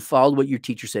crap, you followed what your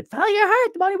teacher said, follow your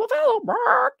heart, the money will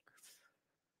follow,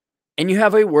 and you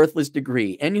have a worthless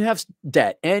degree, and you have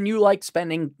debt, and you like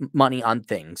spending money on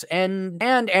things, and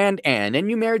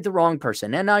you married the wrong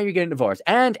person, and now you're getting divorced,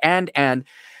 and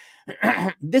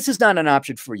this is not an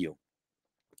option for you.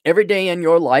 Every day in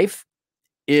your life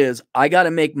is, I got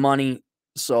to make money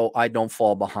so I don't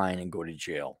fall behind and go to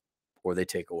jail or they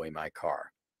take away my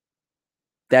car.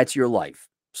 That's your life.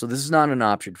 So this is not an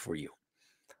option for you.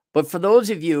 But for those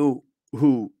of you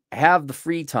who have the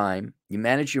free time, you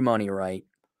manage your money right,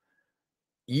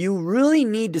 you really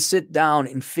need to sit down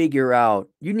and figure out,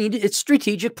 it's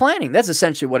strategic planning. That's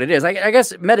essentially what it is. I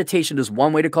guess meditation is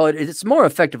one way to call it. It's more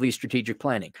effectively strategic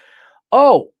planning.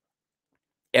 Oh,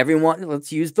 everyone,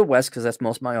 let's use the West because that's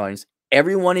most of my audience.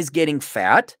 Everyone is getting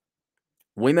fat.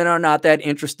 Women are not that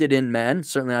interested in men,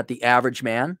 certainly not the average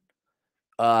man.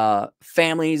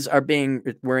 Families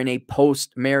we're in a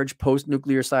post-marriage,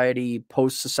 post-nuclear society,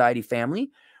 post-society family.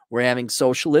 We're having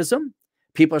socialism.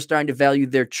 People are starting to value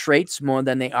their traits more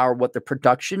than they are what the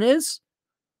production is.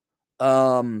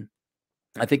 I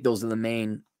think those are the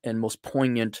main and most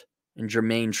poignant and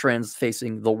germane trends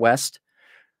facing the West.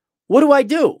 What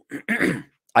do?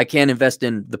 I can't invest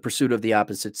in the pursuit of the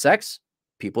opposite sex.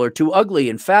 People are too ugly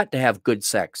and fat to have good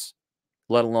sex,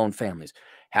 let alone families.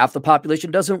 Half the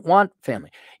population doesn't want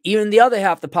family. Even the other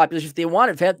half of the population, if they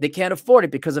want it, they can't afford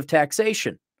it because of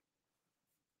taxation.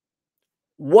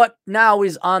 What now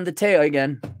is on the table?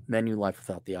 Again, menu life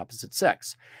without the opposite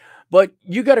sex. But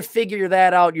you got to figure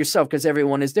that out yourself because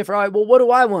everyone is different. All right, well, what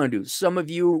do I want to do? Some of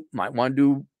you might want to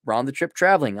do round the trip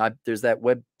traveling. There's that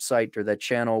website or that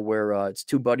channel where it's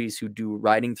two buddies who do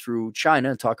riding through China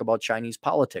and talk about Chinese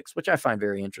politics, which I find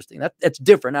very interesting. That's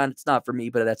different. It's not for me,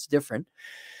 but that's different.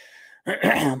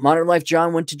 Modern Life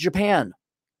John went to Japan.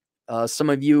 Some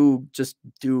of you just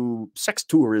do sex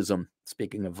tourism.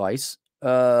 Speaking of vice,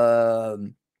 I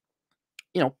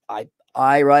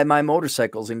ride my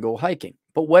motorcycles and go hiking.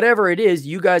 But whatever it is,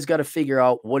 you guys got to figure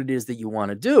out what it is that you want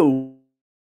to do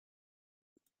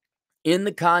in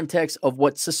the context of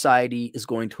what society is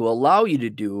going to allow you to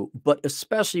do, but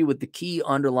especially with the key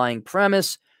underlying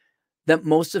premise that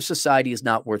most of society is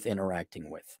not worth interacting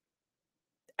with,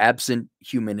 absent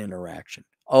human interaction.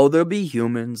 Oh, there'll be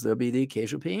humans, there'll be the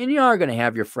occasional people, and you are going to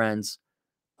have your friends,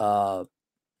 but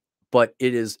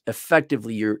it is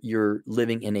effectively you're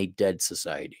living in a dead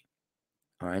society.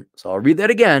 All right, so I'll read that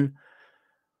again.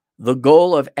 The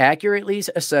goal of accurately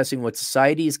assessing what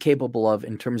society is capable of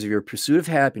in terms of your pursuit of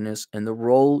happiness and the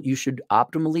role you should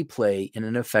optimally play in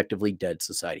an effectively dead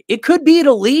society. It could be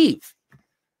to leave.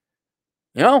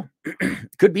 It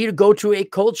could be to go to a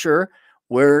culture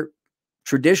where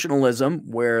traditionalism,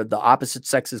 where the opposite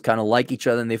sexes kind of like each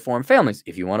other and they form families,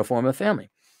 if you want to form a family.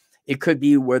 It could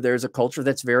be where there's a culture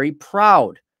that's very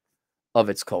proud of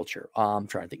its culture. I'm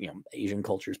trying to think, Asian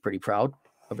culture is pretty proud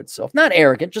of itself. Not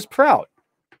arrogant, just proud.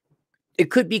 It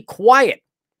could be quiet.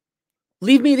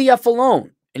 Leave me the F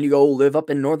alone. And you go live up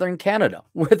in northern Canada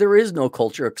where there is no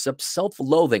culture except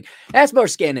self-loathing. Ask more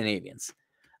Scandinavians.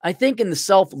 I think in the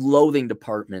self-loathing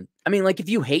department, if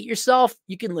you hate yourself,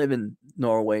 you can live in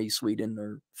Norway, Sweden,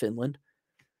 or Finland.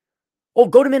 Oh,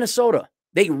 go to Minnesota.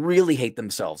 They really hate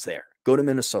themselves there. Go to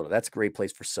Minnesota. That's a great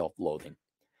place for self-loathing.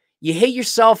 You hate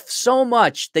yourself so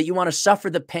much that you want to suffer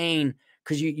the pain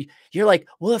because you're like,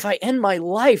 well, if I end my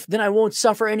life, then I won't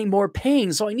suffer any more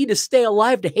pain. So I need to stay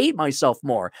alive to hate myself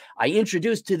more. I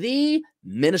introduce to thee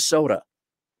Minnesota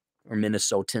or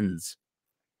Minnesotans.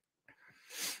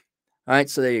 All right,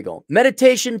 so there you go.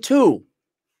 Meditation 2.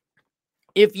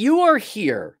 If you are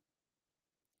here,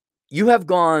 you have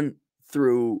gone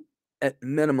through, at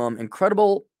minimum,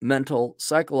 incredible mental,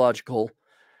 psychological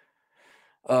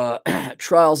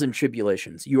trials and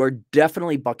tribulations. You are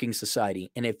definitely bucking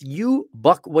society. And if you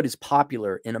buck what is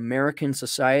popular in American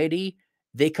society,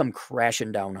 they come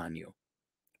crashing down on you.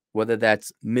 Whether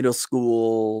that's middle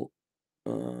school,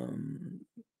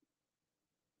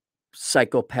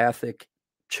 psychopathic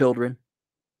children,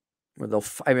 where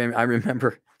I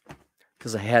remember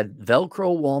because I had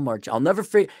Velcro Walmart. I'll never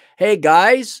forget. Hey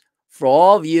guys, for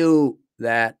all of you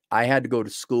that I had to go to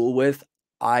school with,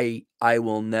 I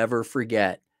will never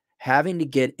forget having to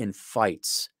get in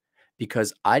fights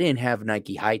because I didn't have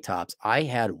Nike high tops. I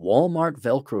had Walmart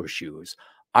Velcro shoes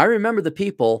I remember the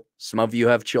people, some of you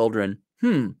have children.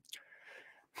 In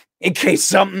case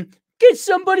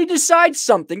somebody decides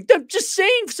something. I'm just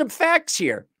saying some facts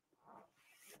here.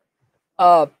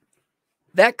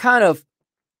 That kind of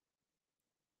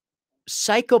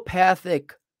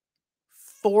psychopathic,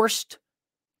 forced,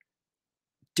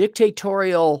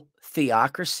 dictatorial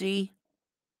theocracy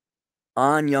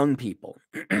on young people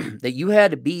that you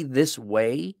had to be this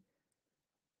way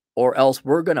or else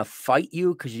we're going to fight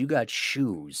you because you got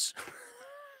shoes.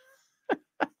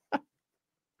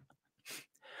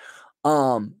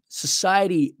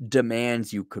 Society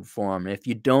demands you conform. And if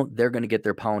you don't, they're going to get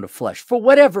their pound of flesh for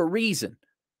whatever reason.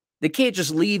 They can't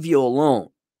just leave you alone.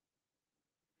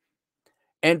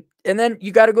 And then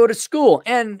you got to go to school.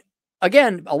 And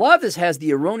again, a lot of this has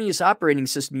the erroneous operating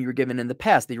system you were given in the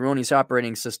past, the erroneous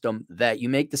operating system that you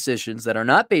make decisions that are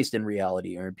not based in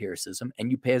reality or empiricism, and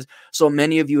you pay. So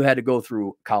many of you had to go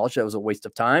through college. That was a waste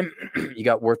of time. You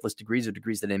got worthless degrees or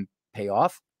degrees that didn't pay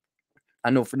off.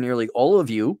 I know for nearly all of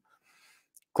you,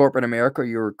 corporate America,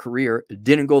 your career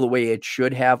didn't go the way it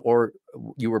should have, or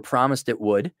you were promised it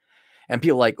would. And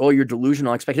people like, oh, you're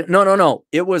delusional, expected. No.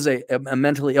 It was a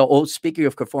mentally ill. Oh, speaking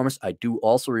of conformist, I do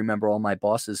also remember all my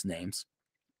bosses' names.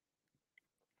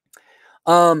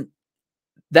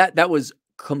 That was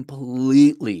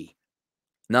completely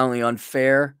not only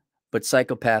unfair, but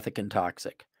psychopathic and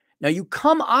toxic. Now you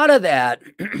come out of that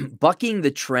bucking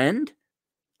the trend.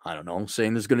 I don't know,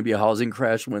 saying there's going to be a housing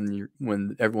crash when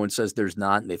everyone says there's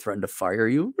not and they threaten to fire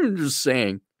you. I'm just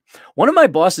saying. One of my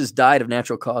bosses died of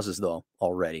natural causes, though,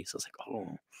 already. So it's like,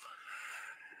 oh.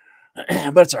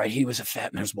 But it's all right. He was a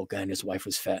fat, miserable guy, and his wife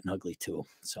was fat and ugly, too.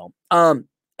 So,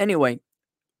 anyway,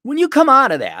 when you come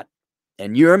out of that,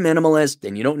 and you're a minimalist,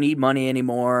 and you don't need money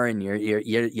anymore, and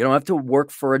you don't have to work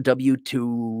for a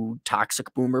W-2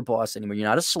 toxic boomer boss anymore. You're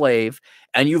not a slave,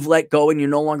 and you've let go, and you're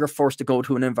no longer forced to go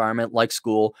to an environment like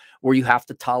school where you have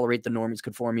to tolerate the normies,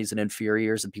 conformies, and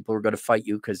inferiors, and people are going to fight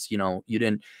you because you don't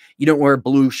wear a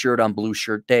blue shirt on blue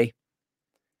shirt day.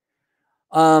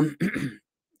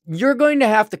 You're going to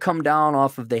have to come down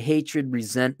off of the hatred,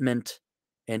 resentment,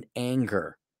 and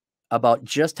anger about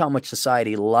just how much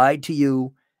society lied to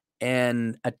you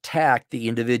and attack the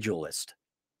individualist.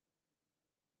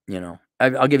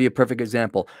 I'll give you a perfect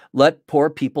example. Let poor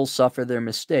people suffer their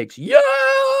mistakes. Yeah,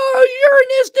 you're an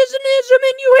istism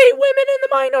and you hate women and the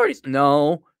minorities.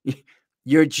 No,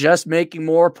 you're just making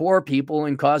more poor people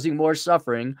and causing more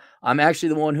suffering. I'm actually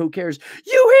the one who cares.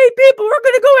 You hate people. We're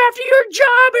going to go after your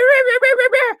job.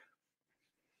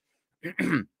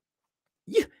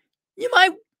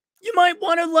 You might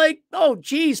want to oh,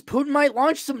 geez, Putin might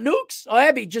launch some nukes. Oh,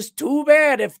 that'd be just too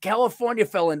bad if California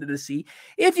fell into the sea.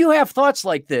 If you have thoughts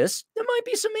like this, there might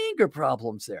be some anger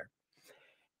problems there.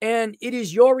 And it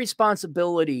is your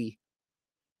responsibility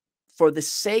for the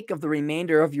sake of the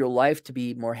remainder of your life to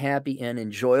be more happy and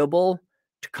enjoyable,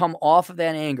 to come off of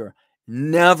that anger.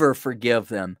 Never forgive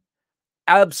them.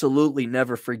 Absolutely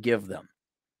never forgive them.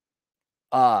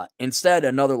 Instead,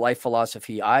 another life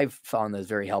philosophy I've found that's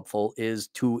very helpful is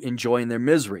to enjoy in their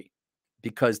misery,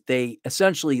 because they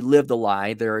essentially lived a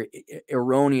lie. Their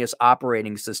erroneous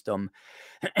operating system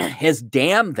has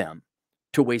damned them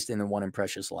to wasting their one and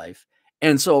precious life.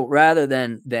 And so rather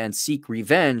than seek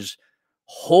revenge,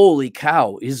 holy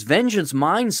cow, is vengeance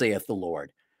mine, saith the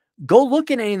Lord. Go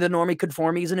look at any of the normie,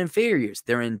 conformies, and inferiors.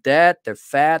 They're in debt. They're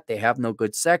fat. They have no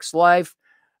good sex life.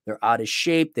 They're out of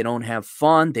shape. They don't have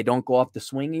fun. They don't go off the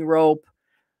swinging rope.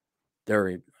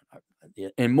 They're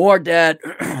in more debt.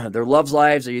 Their love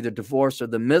lives are either divorced or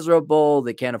they're miserable.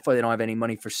 They can't afford. They don't have any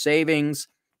money for savings.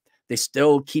 They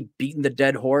still keep beating the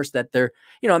dead horse that they're,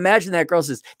 imagine that girl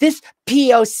says, this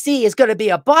POC is going to be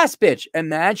a boss bitch.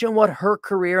 Imagine what her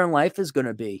career in life is going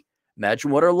to be. Imagine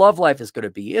what her love life is going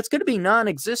to be. It's going to be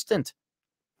non-existent.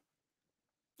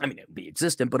 I mean, it'll be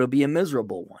existent, but it'll be a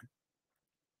miserable one.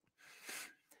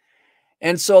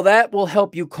 And so that will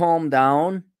help you calm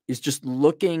down, is just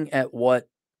looking at what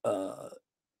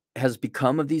has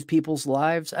become of these people's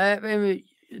lives. I mean,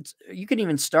 you can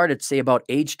even start at, say, about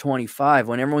age 25,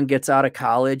 when everyone gets out of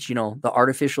college, the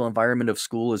artificial environment of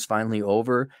school is finally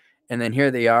over. And then here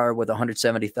they are with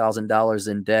 $170,000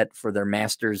 in debt for their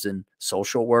master's in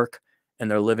social work,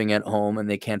 and they're living at home and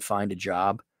they can't find a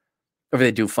job. Or if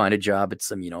they do find a job, it's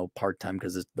some, part-time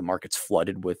because the market's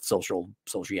flooded with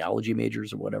sociology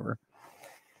majors or whatever.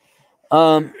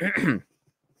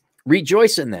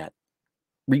 Rejoice in that.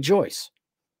 Rejoice.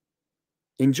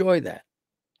 Enjoy that.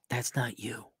 That's not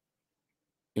you.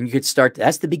 And you could start,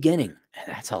 that's the beginning. And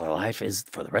that's how their life is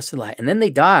for the rest of the life. And then they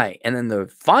die. And then the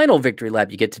final victory lap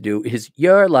you get to do is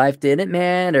your life didn't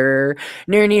matter.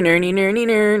 Nerny, nerny, nerny,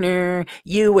 ner.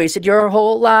 You wasted your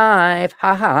whole life.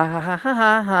 Ha ha ha ha ha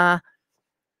ha ha.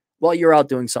 While you're out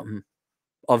doing something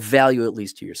of value, at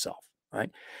least to yourself,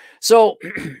 right? So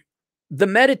the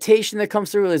meditation that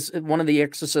comes through is one of the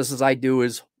exercises I do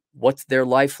is what's their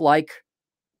life like?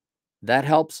 That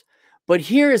helps. But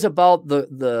here is about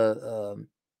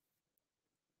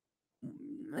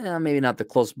maybe not the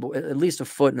close, but at least a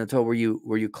foot in the toe where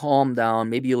you calm down.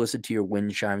 Maybe you listen to your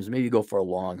wind chimes. Maybe you go for a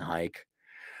long hike.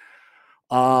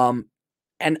 And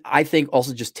I think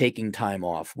also just taking time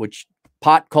off, which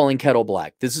pot calling kettle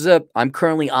black. I'm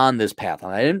currently on this path.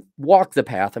 I didn't walk the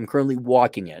path. I'm currently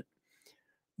walking it,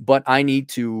 but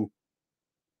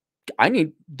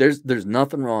there's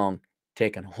nothing wrong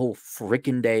taking a whole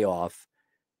freaking day off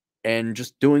and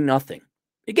just doing nothing,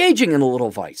 engaging in a little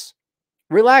vice,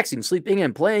 relaxing, sleeping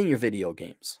in, playing your video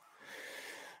games.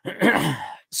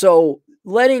 So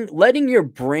letting your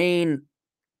brain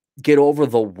get over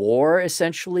the war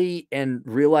essentially and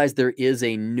realize there is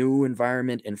a new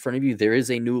environment in front of you. There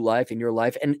is a new life in your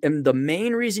life. And the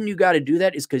main reason you got to do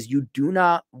that is because you do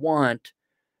not want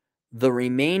the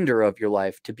remainder of your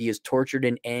life to be as tortured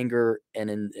in anger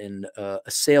and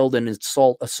assailed and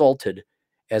assaulted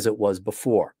as it was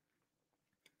before.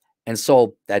 And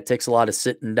so that takes a lot of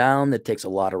sitting down. That takes a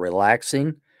lot of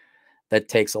relaxing. That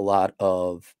takes a lot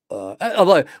of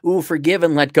forgive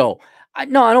and let go.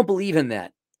 No, I don't believe in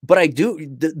that. But I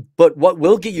do. But what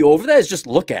will get you over that is just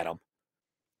look at them.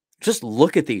 Just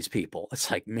look at these people.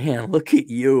 It's like, man, look at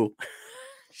you.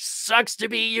 Sucks to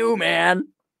be you, man.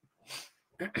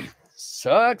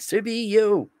 Sucks to be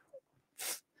you.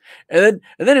 And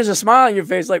then there's a smile on your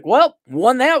face like, well,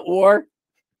 won that war.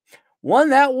 Won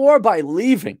that war by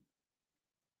leaving.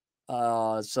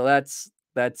 So that's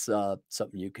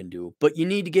something you can do. But you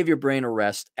need to give your brain a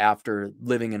rest after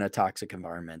living in a toxic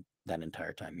environment that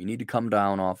entire time. You need to come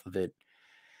down off of it.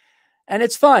 And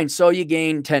it's fine. So you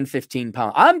gain 10, 15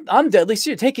 pounds. I'm deadly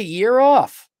serious. Take a year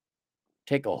off.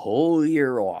 Take a whole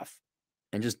year off.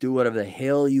 And just do whatever the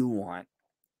hell you want.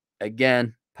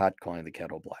 Again, pot calling the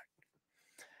kettle black.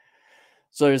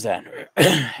 So there's that.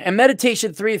 And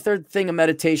meditation, third thing of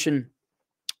meditation.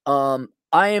 I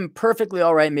am perfectly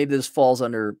all right. Maybe this falls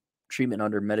under treatment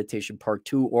under meditation part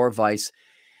 2 or vice.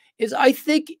 Is I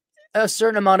think a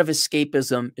certain amount of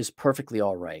escapism is perfectly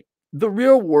all right. The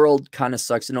real world kind of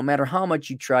sucks. And no matter how much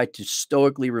you try to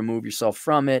stoically remove yourself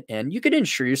from it, and you can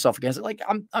insure yourself against it. Like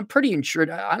I'm pretty insured.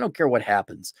 I don't care what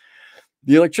happens.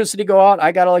 The electricity go out.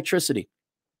 I got electricity.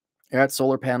 I got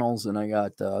solar panels and I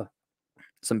got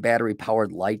some battery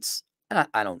powered lights.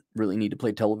 I don't really need to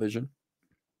play television.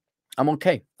 I'm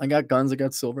okay. I got guns. I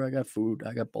got silver. I got food.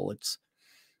 I got bullets.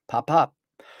 Pop, pop.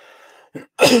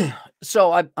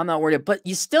 So I'm not worried. But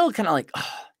you still kind of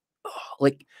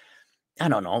like, I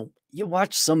don't know. You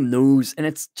watch some news and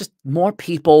it's just more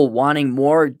people wanting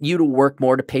you to work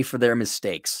more to pay for their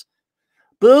mistakes.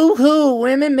 Boo-hoo,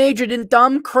 women majored in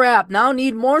dumb crap. Now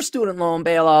need more student loan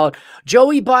bailout.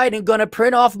 Joey Biden gonna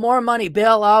print off more money,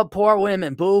 bail out poor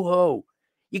women. Boo-hoo.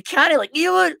 You kind of like,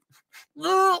 you would.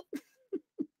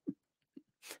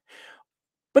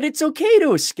 But it's okay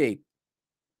to escape.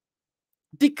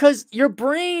 Because your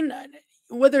brain,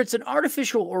 whether it's an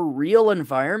artificial or real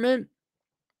environment,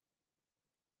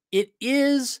 it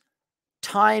is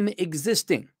time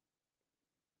existing.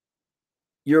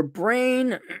 Your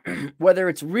brain, whether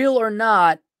it's real or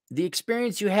not, the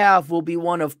experience you have will be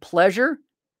one of pleasure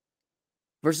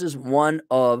versus one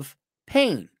of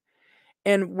pain.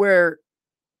 And where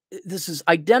this is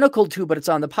identical to, but it's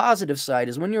on the positive side,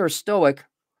 is when you're a Stoic,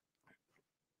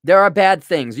 there are bad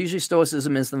things. Usually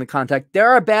Stoicism is in the context.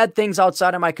 There are bad things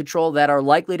outside of my control that are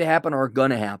likely to happen or are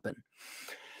going to happen.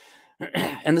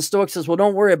 And the Stoic says, well,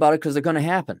 don't worry about it because they're going to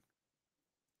happen.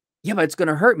 Yeah, but it's going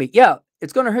to hurt me. Yeah,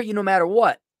 it's going to hurt you no matter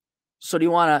what. So do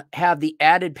you want to have the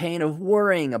added pain of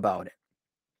worrying about it?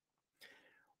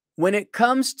 When it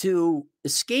comes to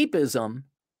escapism,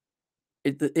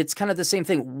 it's kind of the same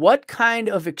thing. What kind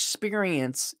of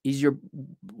experience is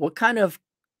what kind of,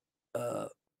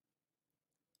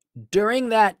 during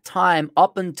that time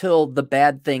up until the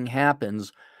bad thing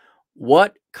happens,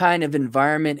 what kind of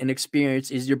environment and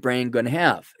experience is your brain going to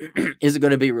have? Is it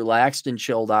going to be relaxed and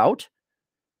chilled out?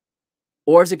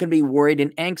 Or is it going to be worried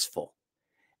and angstful?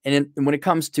 And when it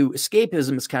comes to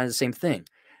escapism, it's kind of the same thing.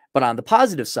 But on the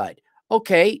positive side,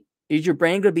 okay, is your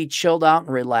brain going to be chilled out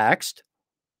and relaxed?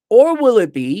 Or will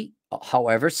it be,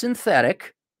 however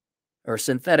synthetic or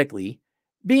synthetically,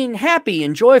 being happy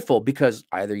and joyful because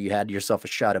either you had yourself a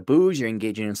shot of booze, you're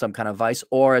engaging in some kind of vice,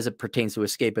 or as it pertains to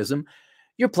escapism,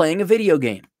 you're playing a video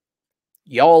game.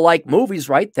 Y'all like movies,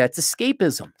 right? That's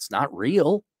escapism. It's not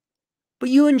real, but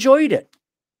you enjoyed it.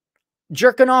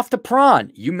 Jerking off to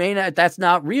prawn. You may not, that's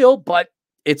not real, but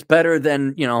it's better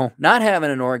than, not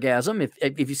having an orgasm.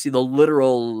 If you see the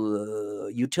literal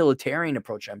utilitarian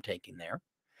approach I'm taking there.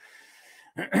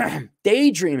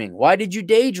 Daydreaming. Why did you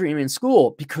daydream in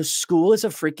school? Because school is a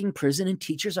freaking prison and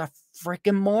teachers are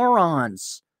freaking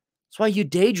morons. That's why you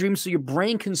daydream, so your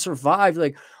brain can survive.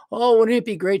 Like, oh, wouldn't it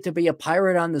be great to be a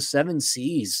pirate on the 7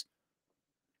 seas?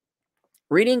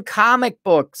 Reading comic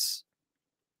books.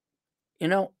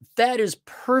 That is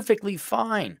perfectly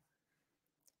fine.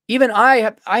 Even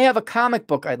I have a comic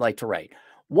book I'd like to write.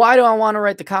 Why do I want to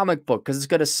write the comic book? Because it's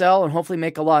going to sell and hopefully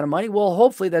make a lot of money. Well,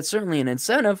 hopefully that's certainly an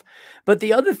incentive. But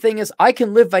the other thing is I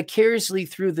can live vicariously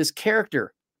through this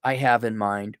character I have in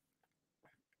mind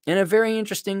in a very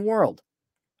interesting world.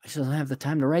 I just don't have the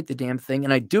time to write the damn thing.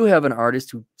 And I do have an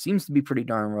artist who seems to be pretty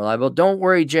darn reliable. Don't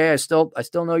worry, Jay. I still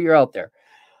know you're out there.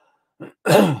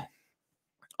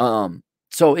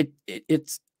 So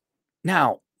it's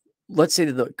now, let's say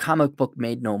that the comic book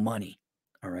made no money.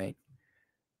 All right.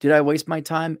 Did I waste my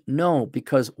time? No,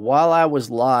 because while I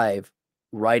was live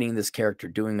writing this character,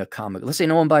 doing a comic, let's say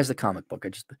no one buys the comic book.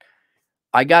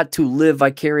 I got to live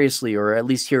vicariously, or at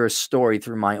least hear a story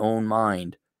through my own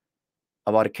mind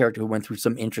about a character who went through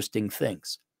some interesting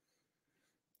things.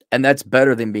 And that's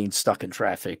better than being stuck in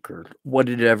traffic or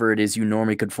whatever it is you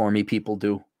normally conforming people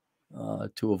do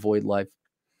to avoid life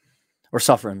or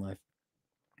suffer in life.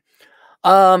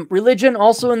 Religion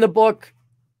also in the book,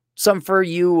 some for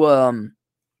you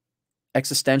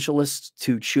existentialists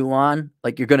to chew on,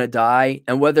 like you're going to die.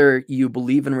 And whether you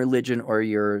believe in religion or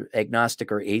you're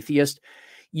agnostic or atheist,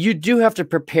 you do have to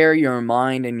prepare your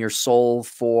mind and your soul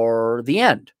for the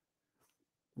end.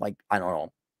 Like, I don't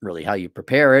know really how you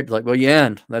prepare it. Like, well, you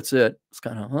end. That's it. It's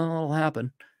kind of, well, it'll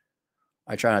happen.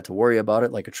 I try not to worry about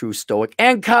it like a true stoic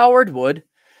and coward would.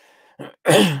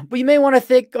 But you may want to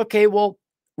think, okay, well,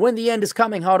 when the end is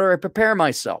coming, how do I prepare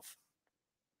myself?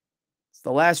 It's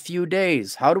the last few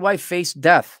days. How do I face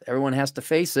death? Everyone has to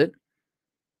face it.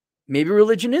 Maybe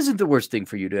religion isn't the worst thing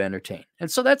for you to entertain.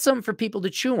 And so that's something for people to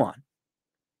chew on,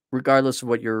 regardless of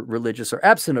what your religious or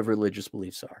absent of religious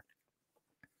beliefs are.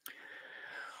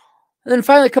 And then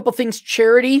finally, a couple things.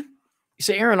 Charity. You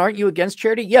say, Aaron, aren't you against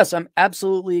charity? Yes, I'm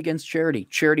absolutely against charity.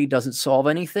 Charity doesn't solve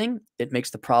anything. It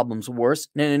makes the problems worse,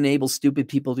 and it enables stupid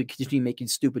people to continue making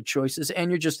stupid choices,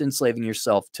 and you're just enslaving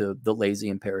yourself to the lazy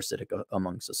and parasitic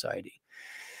among society.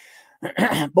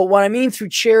 But what I mean through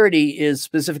charity is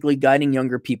specifically guiding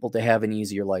younger people to have an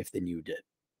easier life than you did.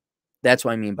 That's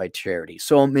what I mean by charity.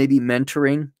 So maybe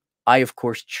mentoring. I, of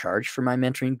course, charge for my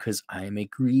mentoring because I am a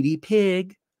greedy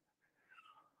pig.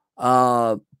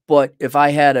 But if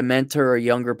I had a mentor or a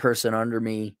younger person under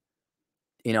me,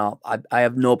 I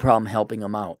have no problem helping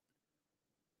them out,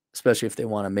 especially if they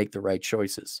want to make the right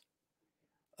choices.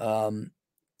 And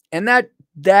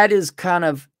that is kind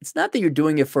of, it's not that you're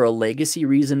doing it for a legacy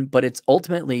reason, but it's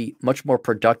ultimately much more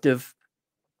productive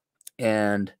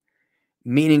and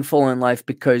meaningful in life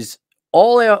because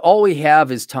all we have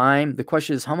is time. The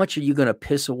question is, how much are you going to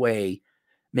piss away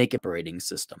make an operating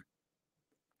system?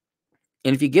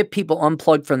 And if you get people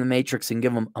unplugged from the matrix and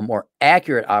give them a more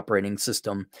accurate operating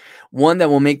system, one that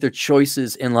will make their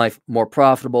choices in life more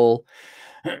profitable,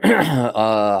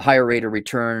 higher rate of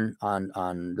return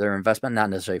on their investment, not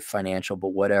necessarily financial, but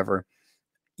whatever,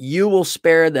 you will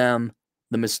spare them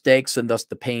the mistakes and thus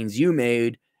the pains you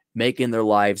made, making their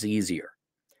lives easier.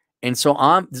 And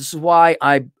so this is why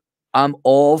I'm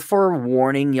all for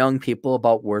warning young people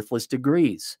about worthless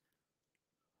degrees.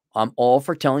 I'm all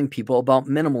for telling people about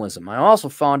minimalism. I also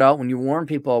found out when you warn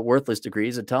people about worthless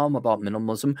degrees and tell them about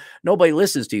minimalism, nobody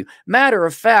listens to you. Matter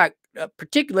of fact,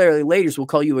 particularly ladies will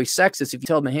call you a sexist if you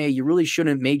tell them, hey, you really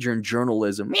shouldn't major in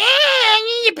journalism.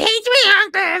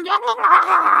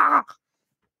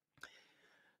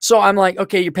 So I'm like,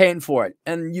 okay, you're paying for it.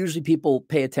 And usually people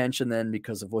pay attention then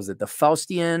because of, was it the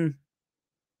Faustian?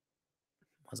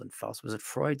 Wasn't Faust, was it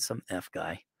Freud? Some F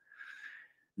guy.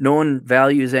 No one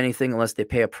values anything unless they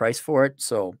pay a price for it.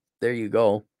 So there you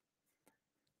go.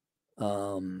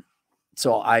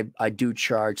 So I do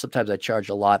charge. Sometimes I charge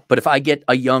a lot. But if I get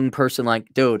a young person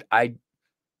like, dude,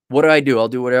 what do? I'll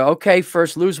do whatever. Okay,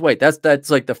 first lose weight.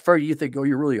 That's like the first, you think, oh,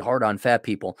 you're really hard on fat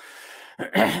people.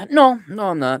 No,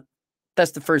 I'm not.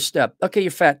 That's the first step. Okay,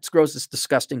 you're fat. It's gross. It's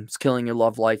disgusting. It's killing your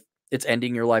love life. It's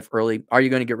ending your life early. Are you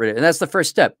going to get rid of it? And that's the first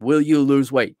step. Will you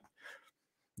lose weight?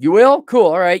 You will? Cool.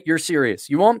 All right. You're serious.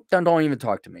 You won't? Then don't even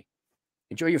talk to me.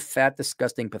 Enjoy your fat,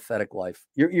 disgusting, pathetic life.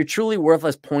 You're truly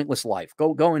worthless, pointless life.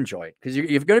 Go enjoy it. Because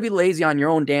you're going to be lazy on your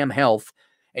own damn health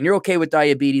and you're okay with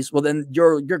diabetes. Well, then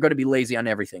you're going to be lazy on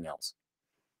everything else.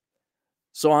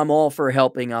 So I'm all for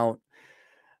helping out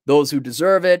those who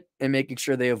deserve it and making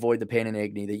sure they avoid the pain and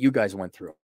agony that you guys went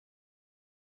through.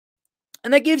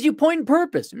 And that gives you point and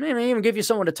purpose. It may even give you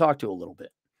someone to talk to a little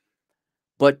bit.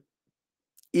 But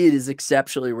it is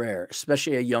exceptionally rare,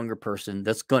 especially a younger person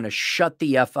that's going to shut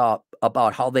the F up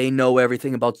about how they know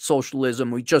everything about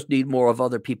socialism. We just need more of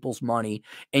other people's money.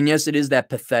 And yes, it is that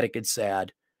pathetic and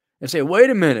sad. And say, wait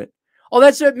a minute. Oh,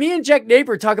 that's it. Me and Jack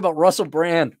Napier talk about Russell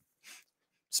Brand.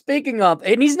 Speaking of,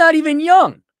 and he's not even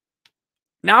young.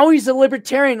 Now he's a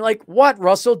libertarian. Like, what,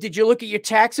 Russell? Did you look at your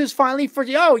taxes finally for,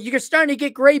 oh, you're starting to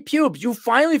get gray pubes. You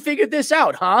finally figured this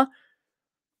out, huh?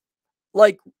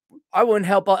 Like, I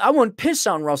wouldn't piss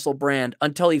on Russell Brand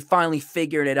until he finally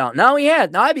figured it out. Now he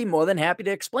had. Now I'd be more than happy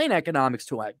to explain economics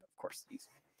to him. Of course,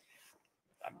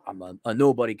 I'm a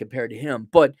nobody compared to him.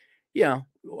 But, you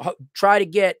know, trying to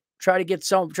get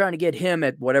him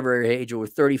at whatever age, or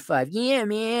 35. Yeah,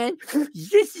 man. It's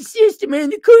just the system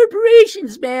and the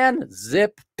corporations, man.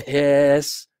 Zip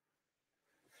piss.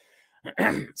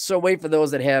 So wait for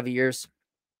those that have ears.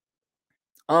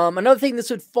 Another thing, this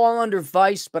would fall under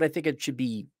vice, but I think it should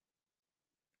be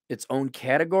its own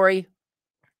category.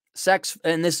 Sex,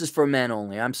 and this is for men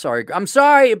only. I'm sorry.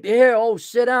 Here, oh,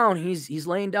 sit down. He's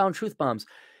laying down truth bombs.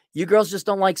 You girls just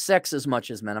don't like sex as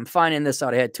much as men. I'm finding this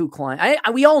out. I had 2 clients.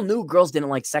 We all knew girls didn't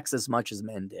like sex as much as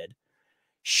men did.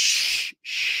 Shh.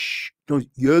 No,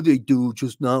 yeah, they do,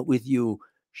 just not with you.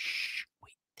 Shh.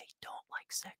 Wait, they don't like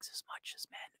sex as much as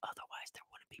men. Otherwise, there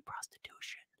wouldn't be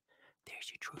prostitution. There's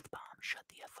your truth bomb. Shut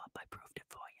the F up. I proved it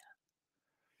for you.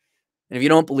 And if you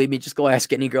don't believe me, just go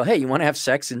ask any girl, hey, you want to have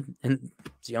sex and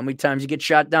see how many times you get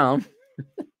shot down?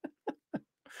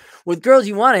 With girls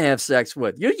you want to have sex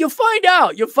with. You'll find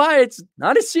out. You'll find it's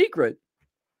not a secret.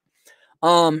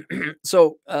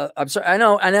 So I'm sorry. I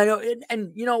know.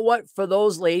 And you know what? For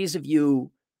those ladies of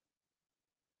you,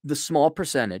 the small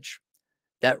percentage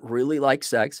that really like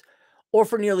sex, or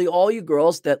for nearly all you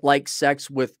girls that like sex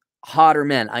with hotter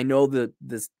men, I know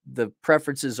the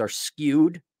preferences are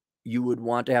skewed. You would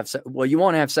want to have sex. Well, you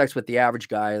won't have sex with the average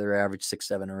guy, their average 6,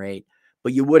 7, or 8,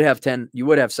 but you would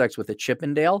have sex with a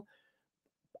Chippendale.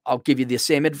 I'll give you the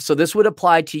same. So this would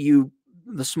apply to you,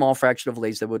 the small fraction of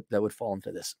ladies that would fall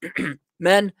into this.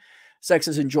 Men, sex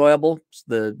is enjoyable. It's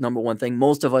the number one thing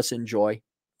most of us enjoy.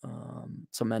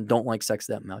 Some men don't like sex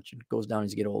that much. It goes down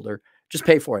as you get older. Just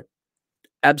pay for it.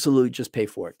 Absolutely, just pay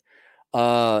for it.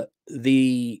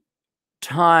 The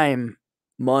time,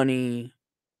 money,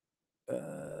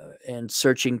 and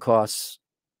searching costs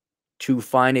to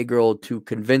find a girl to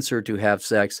convince her to have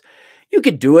sex. You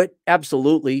could do it.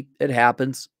 Absolutely. It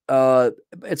happens.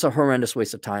 It's a horrendous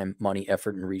waste of time, money,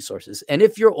 effort, and resources. And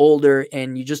if you're older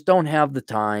and you just don't have the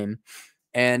time,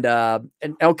 and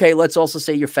okay, let's also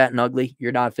say you're fat and ugly.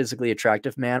 You're not a physically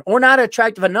attractive man, or not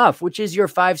attractive enough, which is your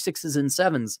 5, 6s, and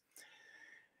 7s.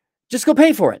 Just go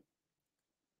pay for it.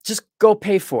 Just go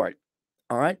pay for it.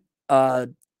 All right.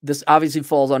 This obviously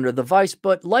falls under the vice,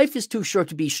 but life is too short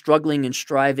to be struggling and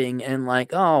striving and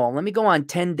like, oh, let me go on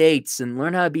 10 dates and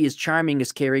learn how to be as charming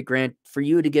as Cary Grant for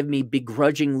you to give me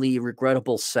begrudgingly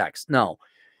regrettable sex. No.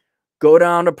 Go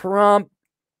down to Pahrump,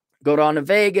 go down to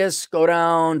Vegas, go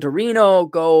down to Reno,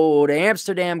 go to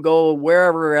Amsterdam, go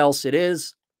wherever else it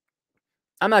is.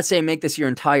 I'm not saying make this your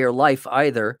entire life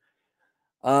either.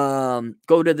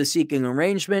 Go to the seeking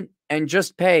arrangement and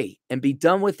just pay and be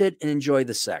done with it and enjoy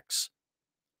the sex.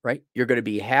 Right? You're going to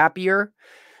be happier.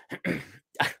 I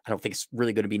don't think it's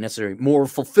really going to be necessarily more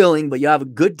fulfilling, but you have a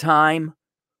good time.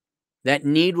 That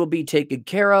need will be taken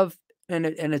care of, and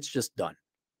it's just done.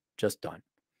 Just done.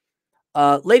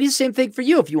 Ladies, same thing for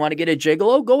you. If you want to get a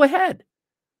gigolo, go ahead.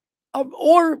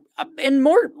 And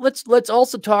more, let's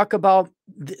also talk about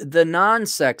the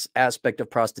non-sex aspect of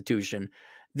prostitution.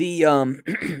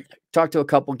 Talk to a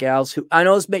couple gals who, I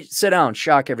know this may sit down,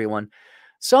 shock everyone.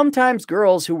 Sometimes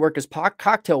girls who work as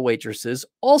cocktail waitresses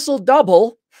also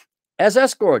double as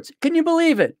escorts. Can you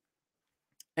believe it?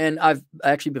 And I've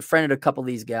actually befriended a couple of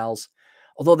these gals,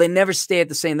 although they never stay at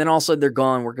the same. Then also they're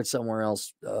gone working somewhere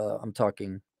else. I'm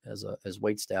talking as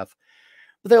wait staff.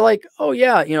 But they're like, oh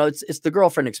yeah, you know, it's the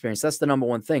girlfriend experience. That's the number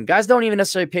one thing. Guys don't even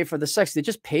necessarily pay for the sex. They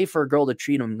just pay for a girl to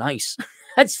treat them nice.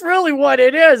 That's really what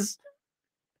it is.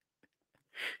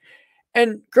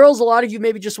 And girls, a lot of you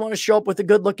maybe just want to show up with a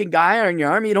good-looking guy on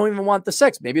your arm. You don't even want the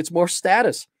sex. Maybe it's more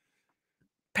status.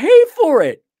 Pay for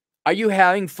it. Are you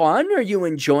having fun? Are you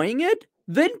enjoying it?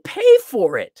 Then pay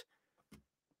for it.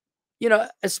 You know,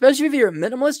 especially if you're a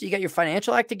minimalist, you got your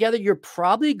financial act together, you're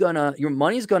probably your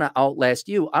money's gonna outlast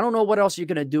you. I don't know what else you're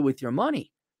gonna do with your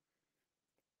money.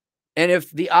 And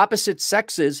if the opposite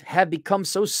sexes have become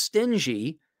so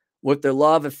stingy with their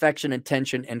love, affection,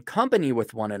 attention, and company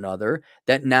with one another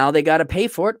that now they got to pay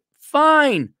for it,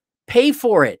 fine, pay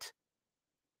for it.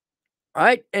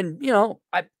 Right. And, you know,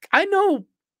 I know a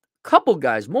couple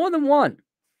guys, more than one.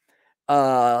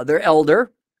 They're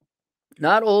elder,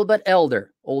 not old, but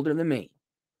older than me.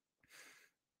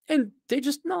 And they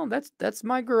just, no, that's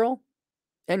my girl.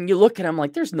 And you look at him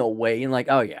like, there's no way. And like,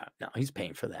 oh, yeah, no, he's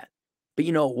paying for that. But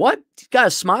you know what? He's got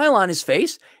a smile on his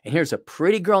face, and here's a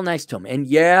pretty girl next to him. And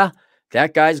yeah,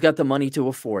 that guy's got the money to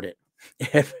afford it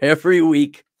every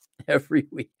week, every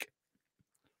week.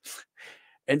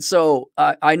 And so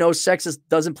I know sex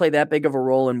doesn't play that big of a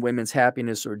role in women's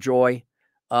happiness or joy,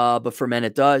 but for men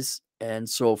it does. And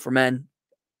so for men,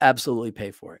 absolutely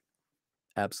pay for it.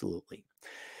 Absolutely.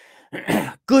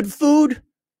 Good food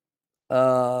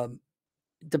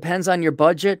depends on your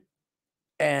budget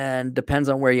and depends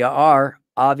on where you are.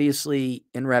 Obviously,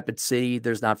 in Rapid City,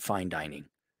 there's not fine dining.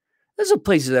 There's some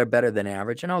places that are better than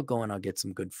average, and I'll go and I'll get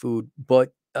some good food.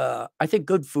 But I think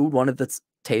good food, one of the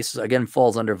tastes, again,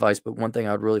 falls under vice, but one thing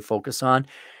I would really focus on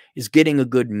is getting a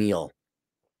good meal.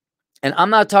 And I'm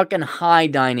not talking high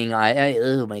dining.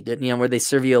 Oh my goodness, you know, where they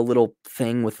serve you a little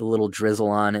thing with a little drizzle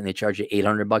on it and they charge you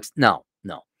 $800. No.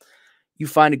 You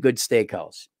find a good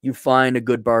steakhouse. You find a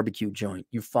good barbecue joint.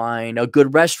 You find a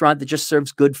good restaurant that just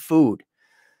serves good food.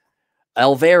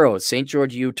 Alvaro's, St.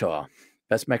 George, Utah.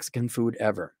 Best Mexican food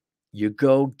ever. You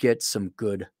go get some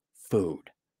good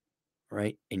food,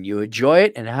 right? And you enjoy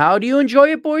it. And how do you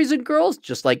enjoy it, boys and girls?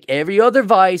 Just like every other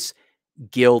vice,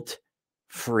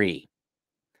 guilt-free.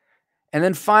 And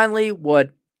then finally,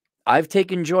 what I've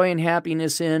taken joy and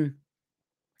happiness in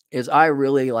is I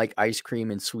really like ice cream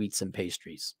and sweets and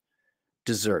pastries.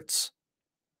 Desserts.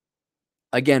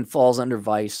 Again, falls under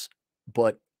vice,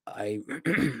 but I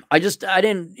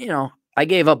didn't, you know, I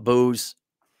gave up booze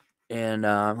and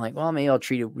I'm like, well, maybe I'll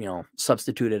treat it, you know,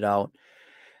 substitute it out.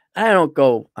 I don't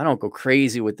go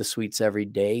crazy with the sweets every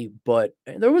day, but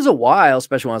there was a while,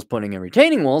 especially when I was putting in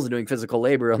retaining walls and doing physical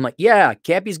labor. I'm like, yeah,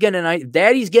 Cappy's getting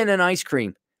Daddy's getting an ice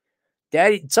cream.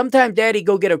 Sometimes Daddy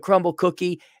go get a crumble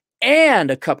cookie and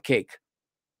a cupcake.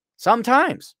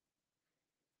 Sometimes.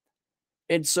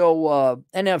 And so,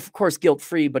 and of course,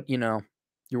 guilt-free, but, you know,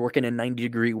 you're working in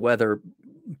 90-degree weather,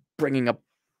 bringing up,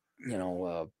 you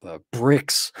know,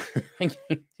 bricks.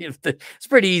 It's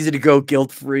pretty easy to go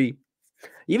guilt-free.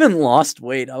 Even lost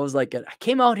weight. I was like, I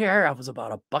came out here, I was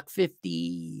about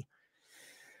 $150,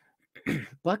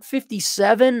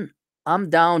 $157. I'm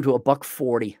down to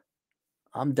 $140.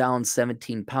 I'm down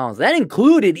 17 pounds. That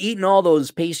included eating all those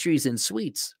pastries and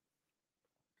sweets.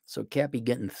 So Cappy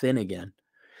getting thin again.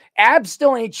 Abs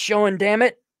still ain't showing, damn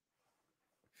it.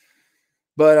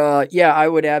 But yeah, I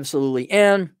would absolutely.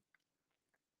 And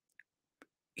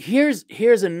here's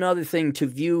another thing to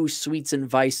view sweets and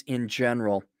vice in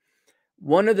general.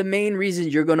 One of the main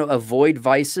reasons you're going to avoid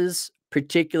vices,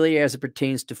 particularly as it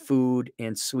pertains to food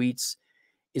and sweets,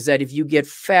 is that if you get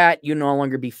fat, you no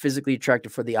longer be physically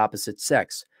attracted for the opposite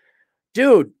sex.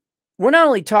 Dude, we're not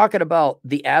only talking about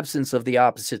the absence of the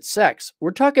opposite sex,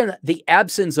 we're talking the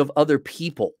absence of other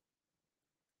people.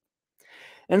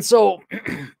 And so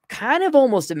kind of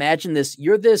almost imagine this.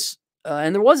 You're this,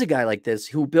 and there was a guy like this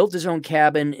who built his own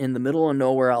cabin in the middle of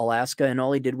nowhere, Alaska, and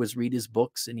all he did was read his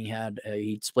books, and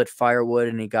he'd split firewood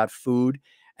and he got food,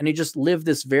 and he just lived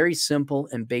this very simple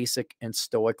and basic and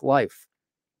stoic life.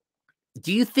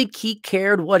 Do you think he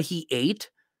cared what he ate?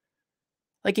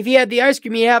 Like if he had the ice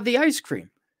cream, he'd have the ice cream.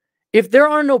 If there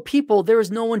are no people, there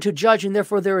is no one to judge, and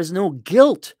therefore there is no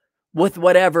guilt with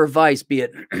whatever vice, be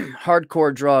it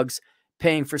hardcore drugs,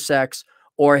 paying for sex,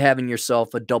 or having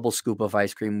yourself a double scoop of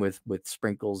ice cream with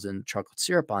sprinkles and chocolate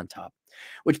syrup on top.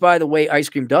 Which, by the way, ice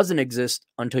cream doesn't exist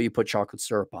until you put chocolate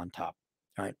syrup on top.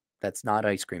 All right? That's not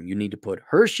ice cream. You need to put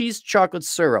Hershey's chocolate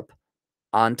syrup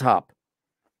on top,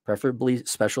 preferably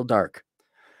special dark.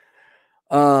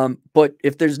 But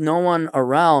if there's no one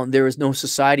around, there is no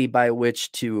society by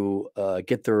which to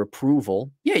get their approval.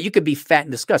 Yeah, you could be fat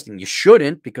and disgusting. You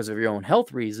shouldn't because of your own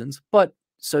health reasons, but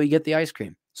so you get the ice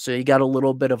cream. So you got a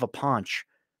little bit of a punch.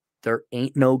 There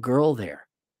ain't no girl there.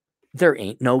 There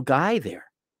ain't no guy there.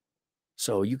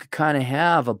 So you could kind of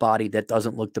have a body that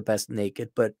doesn't look the best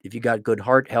naked, but if you got good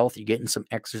heart health, you're getting some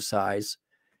exercise,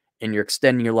 and you're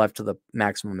extending your life to the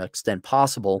maximum extent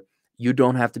possible, you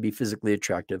don't have to be physically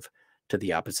attractive to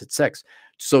the opposite sex.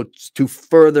 So to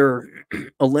further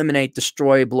eliminate,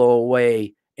 destroy, blow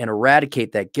away, and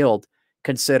eradicate that guilt,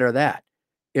 consider that.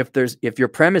 if your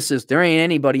premise is there ain't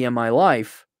anybody in my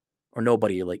life or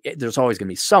nobody, like there's always going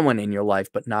to be someone in your life,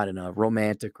 but not in a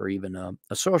romantic or even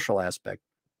a social aspect,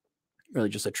 really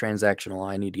just a transactional,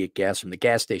 I need to get gas from the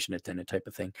gas station attendant type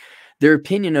of thing. Their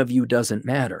opinion of you doesn't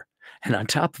matter. And on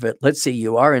top of it, let's say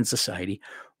you are in society.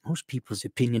 Most people's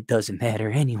opinion doesn't matter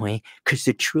anyway, because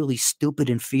they're truly stupid,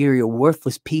 inferior,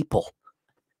 worthless people.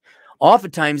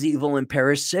 Oftentimes evil and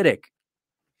parasitic.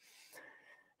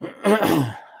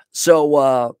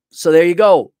 So there you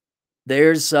go.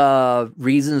 There's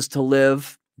reasons to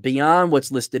live beyond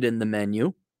what's listed in the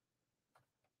menu.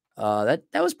 That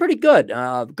was pretty good.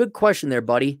 Good question there,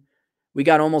 buddy. We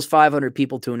got almost 500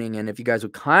 people tuning in. If you guys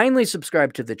would kindly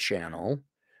subscribe to the channel,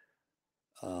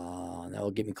 that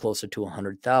will get me closer to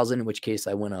 100,000, in which case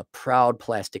I win a proud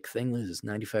plastic thing. This is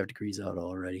 95 degrees out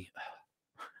already.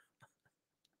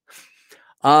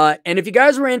 And if you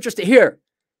guys were interested here,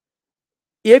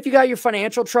 if you got your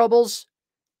financial troubles,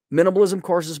 minimalism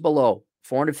courses below,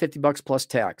 $450 plus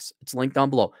tax. It's linked down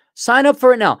below. Sign up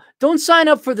for it now. Don't sign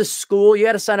up for the school. You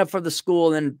got to sign up for the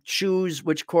school and then choose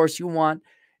which course you want.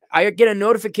 I get a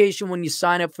notification when you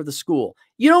sign up for the school.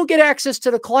 You don't get access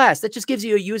to the class. That just gives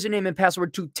you a username and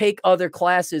password to take other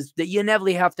classes that you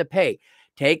inevitably have to pay.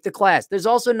 Take the class. There's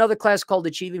also another class called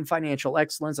Achieving Financial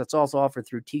Excellence that's also offered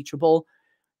through Teachable.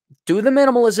 Do the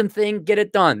minimalism thing. Get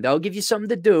it done. That'll give you something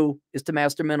to do, is to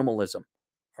master minimalism.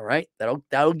 All right?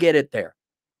 That'll get it there.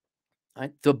 All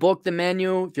right? The book, the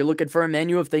menu, if you're looking for a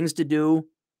menu of things to do,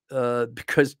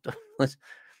 because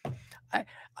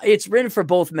it's written for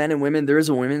both men and women. There is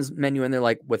a women's menu in there,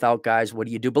 like without guys, what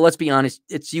do you do? But let's be honest,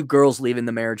 it's you girls leaving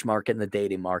the marriage market and the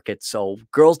dating market. So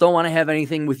girls don't want to have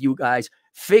anything with you guys.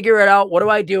 Figure it out. What do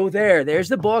I do? There's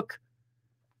the book.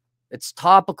 It's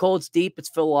topical. It's deep. It's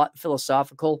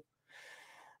philosophical.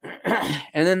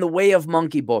 And then the Way of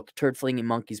Monkey book, Turd Flinging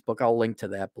Monkeys book. I'll link to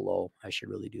that below. I should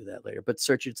really do that later. But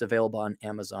search it's available on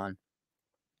Amazon.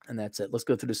 And that's it. Let's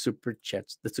go through the super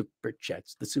chats, the super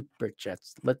chats, the super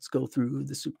chats. Let's go through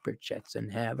the super chats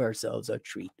and have ourselves a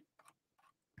treat.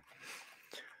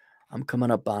 I'm coming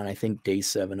up on, I think, day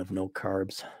 7 of no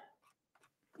carbs,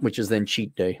 which is then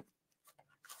cheat day.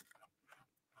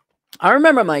 I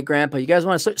remember my grandpa. You guys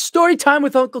want to story time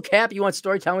with Uncle Cappy? You want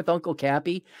story time with Uncle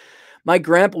Cappy? My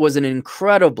grandpa was an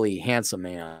incredibly handsome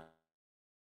man.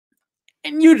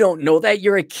 And you don't know that.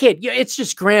 You're a kid. Yeah, it's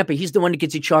just Grandpa. He's the one that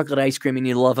gets you chocolate ice cream and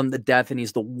you love him to death. And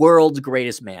he's the world's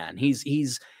greatest man.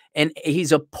 He's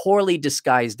a poorly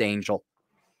disguised angel.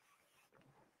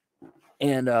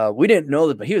 And we didn't know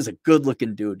that, but he was a good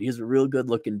looking dude. He was a real good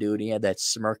looking dude. He had that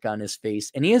smirk on his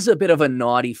face. And he is a bit of a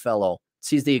naughty fellow.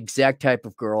 So he's the exact type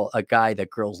of guy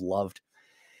that girls loved.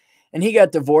 And he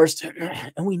got divorced.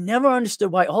 And we never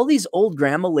understood why all these old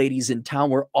grandma ladies in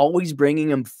town were always bringing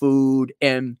him food.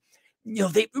 And you know,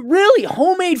 they really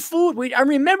homemade food. I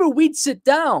remember we'd sit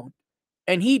down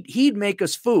and he'd make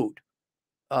us food.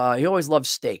 He always loved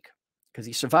steak because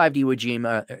he survived Iwo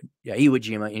Jima. Iwo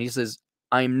Jima. And he says,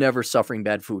 I'm never suffering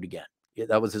bad food again. Yeah,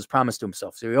 that was his promise to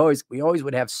himself. So we always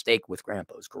would have steak with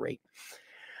Grandpa. It was great.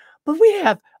 But we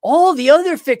have all the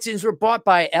other fixings were bought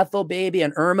by Ethel Baby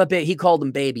and Irma Baby. He called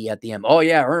them Baby at the end. Oh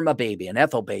yeah, Irma Baby and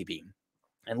Ethel Baby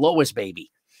and Lois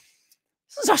Baby.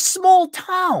 This is a small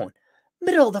town.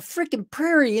 Middle of the freaking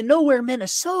prairie in nowhere,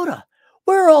 Minnesota.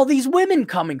 Where are all these women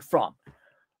coming from?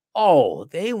 Oh,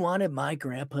 they wanted my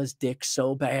grandpa's dick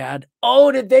so bad.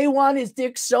 Oh, did they want his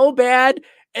dick so bad?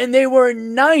 And they were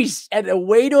nice. And the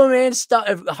way to a man's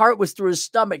heart was through his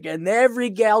stomach. And every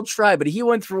gal tried. But he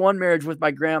went through one marriage with my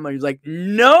grandma. He was like,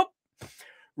 nope.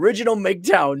 Original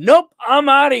MGTOW. Nope. I'm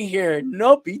out of here.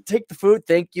 Nope. You take the food.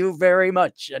 Thank you very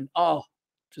much. And oh,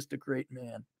 just a great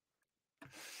man.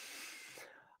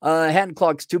 Hatton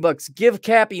Clock's $2. Give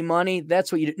Cappy money.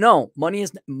 That's what you do. No, money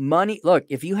is money. Look,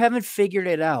 if you haven't figured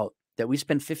it out that we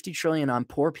spend $50 trillion on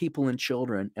poor people and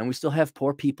children, and we still have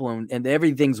poor people and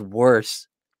everything's worse,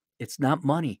 it's not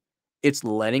money. It's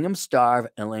letting them starve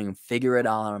and letting them figure it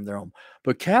out on their own.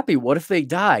 But Cappy, what if they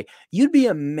die? You'd be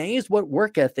amazed what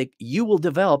work ethic you will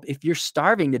develop if you're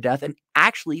starving to death and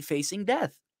actually facing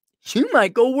death. You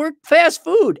might go work fast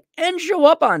food and show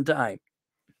up on time.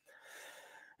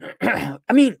 I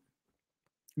mean,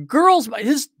 girls,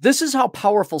 this is how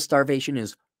powerful starvation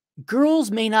is. Girls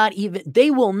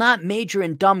they will not major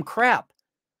in dumb crap.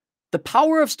 The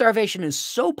power of starvation is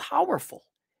so powerful.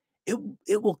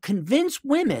 It will convince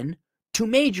women to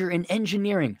major in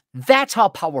engineering. That's how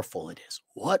powerful it is.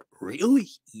 What? Really?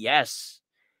 Yes.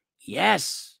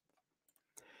 Yes.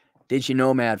 Did you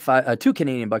know, Matt? $2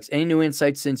 Canadian. Any new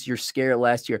insights since your scare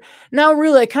last year? Now,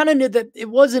 really, I kind of knew that it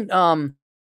wasn't,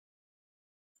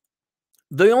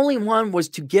 The only one was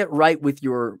to get right with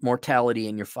your mortality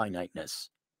and your finiteness.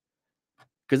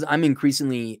 Because I'm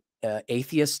increasingly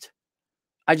atheist.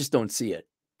 I just don't see it.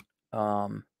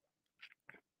 And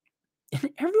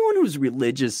everyone who's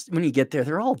religious, when you get there,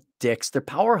 they're all dicks. They're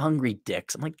power-hungry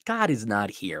dicks. I'm like, God is not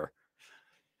here.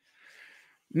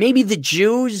 Maybe the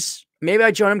Jews, maybe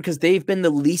I join them because they've been the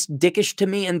least dickish to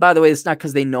me. And by the way, it's not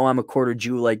because they know I'm a quarter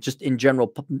Jew. Like, just in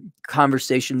general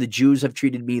conversation, the Jews have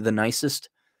treated me the nicest.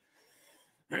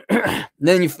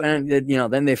 Then you find that,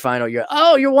 then they find out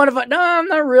you're one of us. No, I'm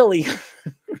not really.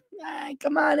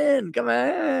 Come on in. Come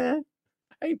on.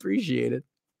 I appreciate it.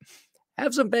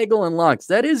 Have some bagel and lox.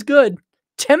 That is good.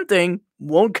 Tempting.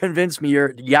 Won't convince me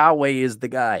Yahweh is the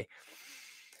guy.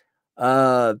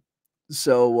 No,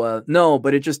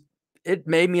 but it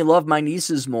made me love my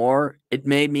nieces more. It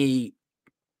made me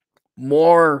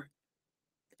more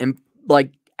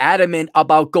adamant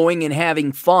about going and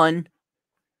having fun.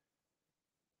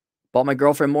 Bought my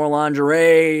girlfriend more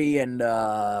lingerie and,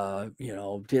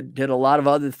 did a lot of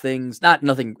other things.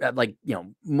 Nothing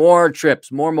more trips,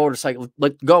 more motorcycles.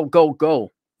 Like,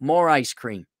 go. More ice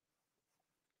cream.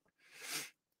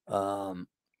 But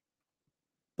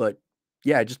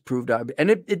yeah, it just proved out.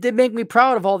 And it did make me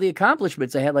proud of all the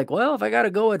accomplishments I had. Like, well, if I got to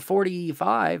go at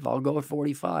 45, I'll go at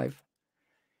 45.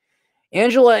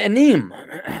 Angela Anim,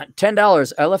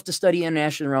 $10. I left to study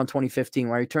international around 2015.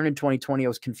 When I returned in 2020, I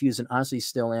was confused and honestly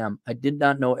still am. I did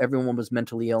not know everyone was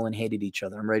mentally ill and hated each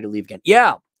other. I'm ready to leave again.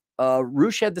 Yeah.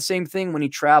 Roosh had the same thing when he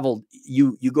traveled.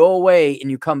 You go away and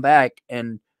you come back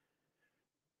and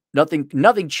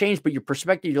nothing changed, but your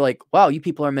perspective, you're like, wow, you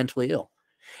people are mentally ill.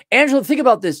 Angela, think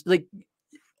about this. Like,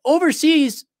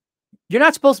 overseas, you're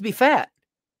not supposed to be fat.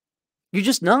 You're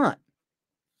just not.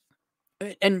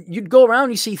 And you'd go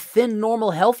around, you see thin, normal,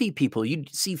 healthy people.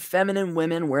 You'd see feminine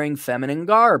women wearing feminine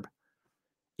garb.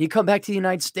 You come back to the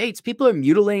United States, people are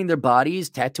mutilating their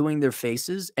bodies, tattooing their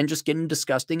faces, and just getting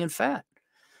disgusting and fat.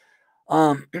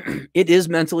 It is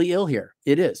mentally ill here.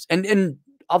 It is. And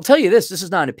I'll tell you this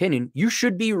is not an opinion. You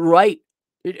should be right.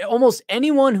 Almost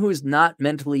anyone who is not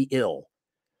mentally ill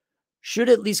should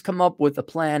at least come up with a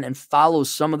plan and follow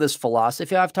some of this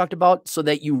philosophy I've talked about so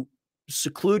that you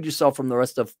seclude yourself from the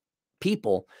rest of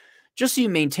people just so you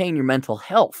maintain your mental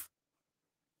health.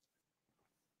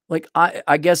 Like,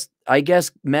 I guess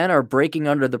men are breaking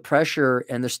under the pressure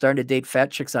and they're starting to date fat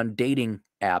chicks on dating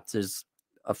apps. There's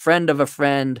a friend of a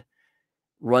friend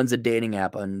runs a dating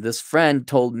app, and this friend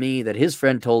told me that his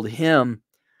friend told him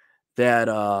that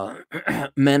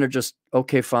men are just,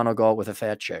 okay, fine, I'll go out with a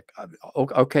fat chick.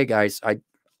 Okay, guys, I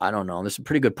don't know. There's some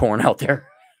pretty good porn out there.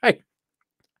 I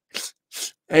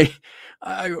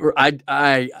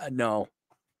know.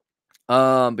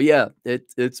 But yeah,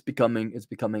 it's becoming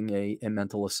a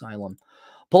mental asylum.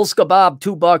 Polska Bob,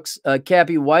 $2.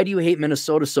 Cappy, why do you hate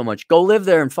Minnesota so much? Go live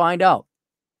there and find out.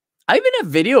 I even have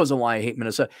videos on why I hate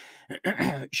Minnesota.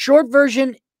 Short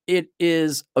version, it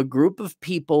is a group of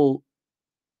people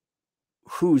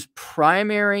whose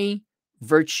primary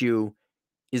virtue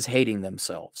is hating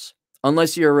themselves,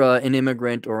 unless you're an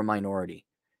immigrant or a minority.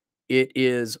 It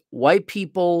is white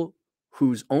people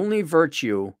whose only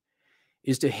virtue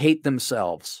is to hate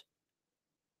themselves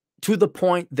to the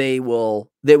point they will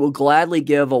gladly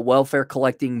give a welfare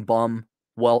collecting bum,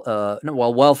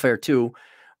 welfare too,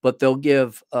 but they'll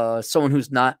give someone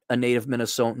who's not a native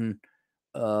Minnesotan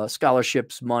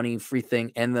scholarships, money, free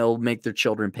thing, and they'll make their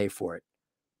children pay for it.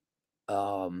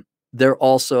 They're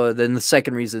also, then the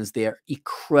second reason is they are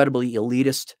incredibly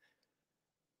elitist,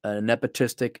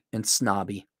 nepotistic, and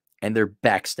snobby, and they're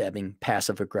backstabbing,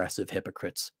 passive-aggressive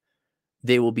hypocrites.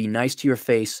 They will be nice to your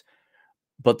face,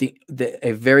 but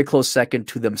a very close second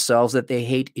to themselves that they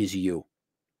hate is you.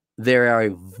 They are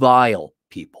a vile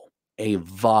people, a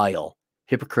vile,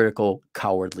 hypocritical,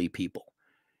 cowardly people.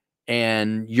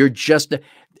 And you're just,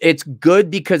 it's good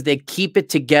because they keep it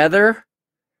together.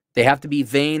 They have to be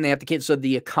vain. They have to keep, so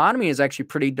the economy is actually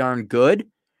pretty darn good,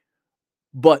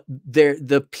 but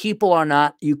the people are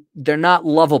not, they're not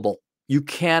lovable. You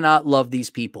cannot love these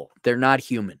people. They're not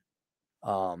human.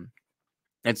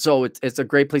 And so it's a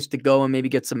great place to go and maybe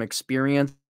get some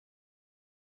experience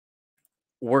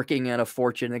working at a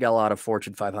Fortune. They got a lot of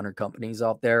Fortune 500 companies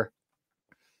out there.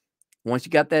 Once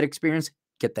you got that experience,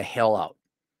 get the hell out.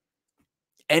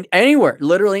 And anywhere,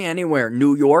 literally anywhere,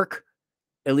 New York,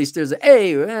 at least there's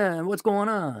hey, what's going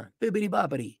on? Bibbidi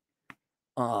bobbidi.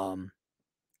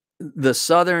 The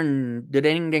Southern,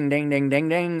 ding, ding, ding, ding, ding,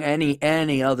 ding,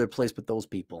 any other place but those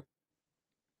people.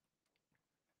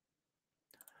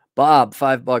 Bob,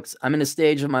 $5. I'm in a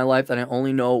stage of my life that I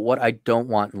only know what I don't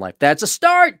want in life. That's a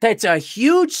start. That's a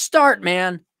huge start,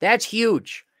 man. That's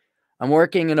huge. I'm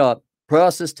working in a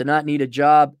process to not need a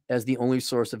job as the only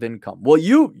source of income. Well,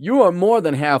 you are more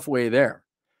than halfway there.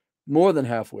 More than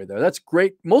halfway there. That's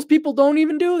great. Most people don't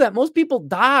even do that. Most people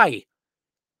die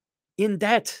in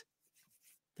debt.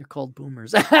 They're called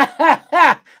boomers. Oh.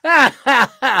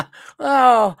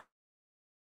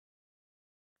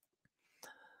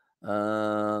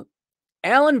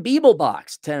 Alan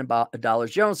Beeblebox,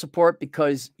 $10. General support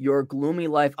because your gloomy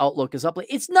life outlook is up.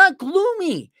 It's not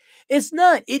gloomy. It's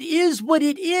not. It is what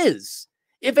it is.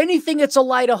 If anything, it's a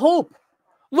light of hope.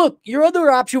 Look, your other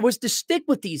option was to stick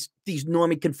with these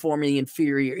normie conformity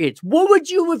inferior idiots. What would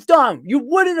you have done? You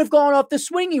wouldn't have gone off the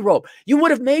swingy rope. You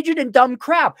would have majored in dumb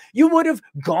crap. You would have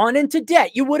gone into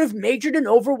debt. You would have majored in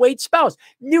overweight spouse.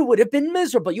 You would have been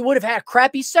miserable. You would have had a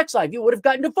crappy sex life. You would have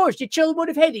gotten divorced. Your children would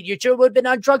have hated you. Your children would have been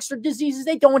on drugs for diseases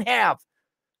they don't have.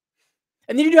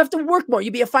 And then you'd have to work more.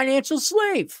 You'd be a financial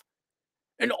slave.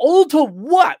 And old to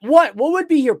what? What would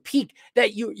be your peak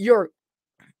that you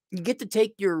get to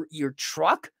take your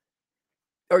truck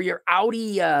or your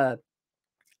Audi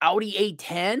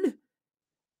A10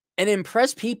 and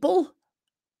impress people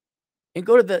and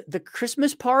go to the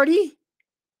Christmas party?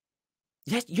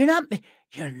 Yes, you're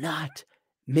not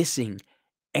missing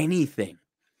anything.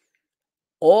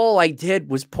 All I did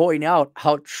was point out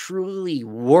how truly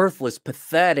worthless,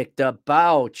 pathetic,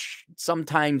 debauch,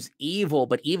 sometimes evil,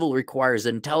 but evil requires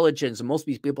intelligence. And most of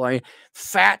these people are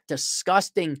fat,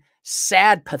 disgusting,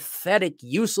 sad, pathetic,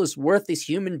 useless, worthless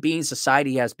human beings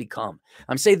society has become.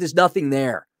 I'm saying there's nothing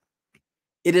there.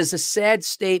 It is a sad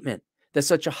statement that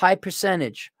such a high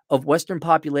percentage of Western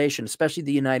population, especially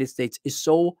the United States, is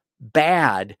so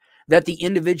bad that the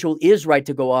individual is right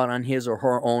to go out on his or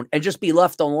her own and just be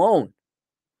left alone.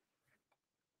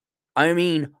 I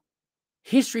mean,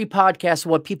 history podcasts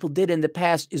of what people did in the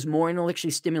past is more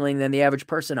intellectually stimulating than the average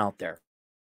person out there.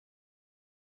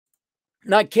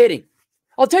 Not kidding.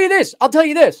 I'll tell you this.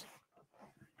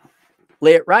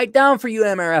 Lay it right down for you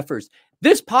MRFers.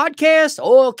 This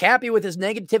podcast, Cappy with his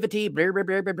negativity, blah, blah,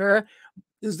 blah, blah, blah,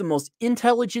 is the most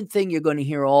intelligent thing you're going to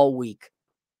hear all week.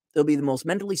 It'll be the most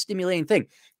mentally stimulating thing.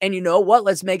 And you know what?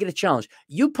 Let's make it a challenge.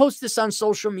 You post this on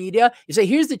social media. You say,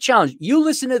 here's the challenge. You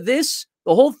listen to this,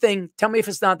 the whole thing. Tell me if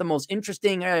it's not the most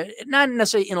interesting, not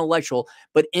necessarily intellectual,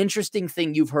 but interesting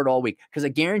thing you've heard all week. Because I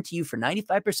guarantee you for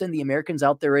 95% of the Americans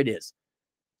out there, it is.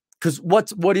 Because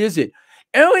what is it?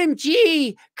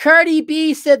 OMG, Cardi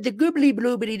B said the goobly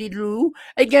bloobity doo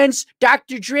against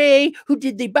Dr. Dre, who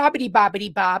did the boppity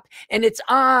boppity bop, and it's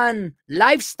on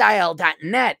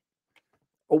lifestyle.net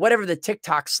or whatever the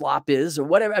TikTok slop is or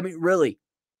whatever. I mean, really,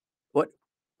 what?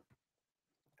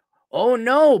 Oh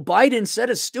no, Biden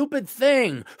said a stupid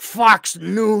thing. Fox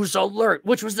News alert,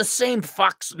 which was the same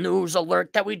Fox News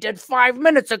alert that we did 5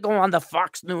 minutes ago on the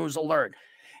Fox News alert.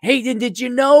 Hey, did you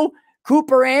know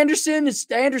Cooper Anderson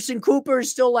Cooper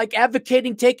is still like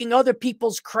advocating taking other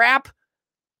people's crap?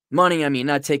 Money, I mean,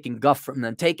 not taking guff from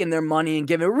them, taking their money and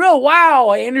giving real,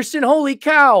 wow, Anderson, holy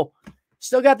cow.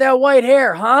 Still got that white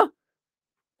hair, huh?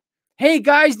 Hey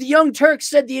guys, the Young Turks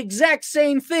said the exact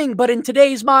same thing, but in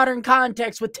today's modern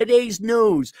context with today's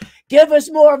news. Give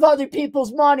us more of other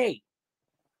people's money.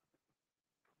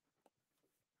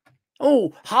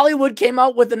 Oh, Hollywood came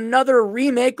out with another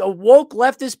remake, a woke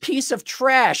leftist piece of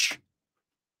trash.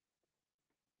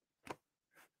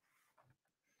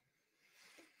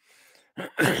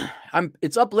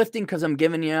 It's uplifting because I'm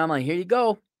giving you, I'm like, here you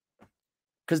go.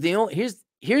 Because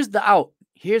here's the out.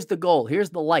 Here's the goal.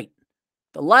 Here's the light.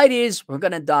 The light is we're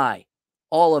going to die.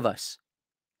 All of us.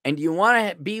 And you want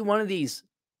to be one of these,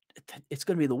 it's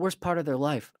going to be the worst part of their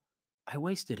life. I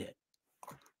wasted it.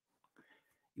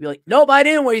 You'd be like, nope, I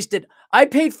didn't waste it. I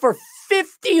paid for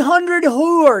 1,500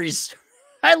 whores.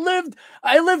 I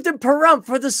lived in Pahrump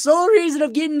for the sole reason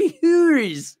of getting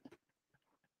whores.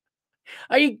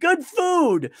 I ate good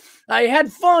food. I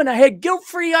had fun. I had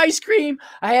guilt-free ice cream.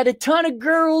 I had a ton of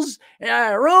girls. And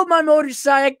I rode my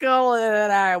motorcycle.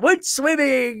 And I went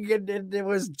swimming. And it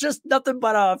was just nothing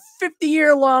but a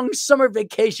 50-year-long summer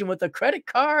vacation with a credit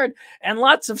card and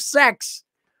lots of sex.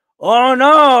 Oh,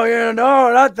 no,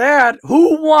 not that.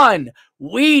 Who won?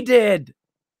 We did.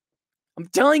 I'm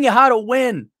telling you how to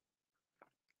win.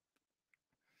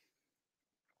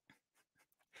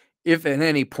 If at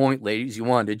any point, ladies, you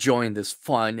wanted to join this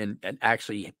fun and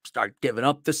actually start giving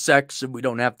up the sex and we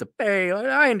don't have to pay,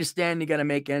 I understand you got to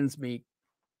make ends meet.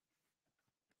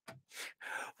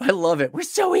 I love it. We're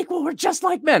so equal. We're just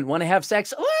like men. Want to have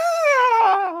sex?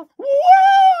 Ah!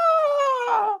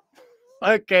 Ah!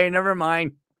 Okay, never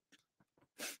mind.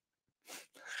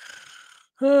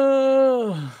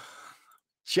 Oh.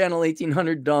 Channel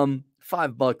 1800 dumb.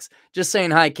 $5. Just saying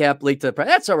hi, Cap. Late to the price.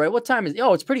 That's all right. What time is it?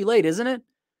 Oh, it's pretty late, isn't it?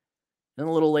 Been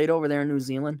a little late over there in New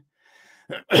Zealand.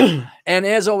 And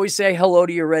as always, say hello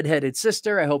to your redheaded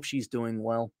sister. I hope she's doing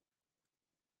well.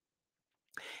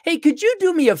 Hey, could you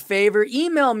do me a favor?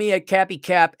 Email me at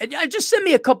CappyCap and just send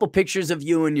me a couple pictures of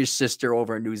you and your sister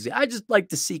over in New Zealand. I just like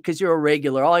to see, because you're a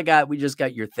regular. We just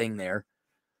got your thing there.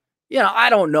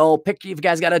 I don't know. Pick if you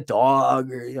guys got a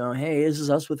dog, or, hey, this is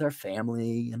us with our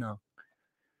family,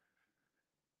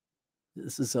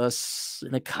 This is us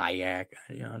in a kayak,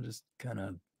 just kind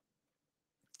of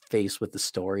face with the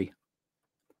story.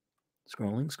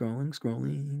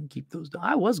 Scrolling. Keep those.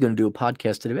 I was going to do a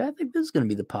podcast today, but I think this is going to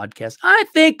be the podcast. I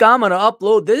think I'm going to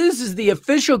upload. This is the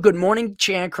official Good Morning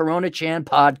Chan, Corona Chan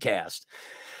podcast.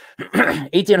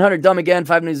 1,800 dumb again,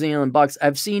 5 New Zealand bucks.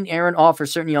 I've seen Aaron offer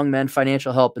certain young men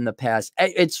financial help in the past.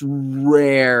 It's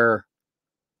rare.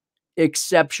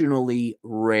 Exceptionally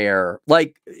rare.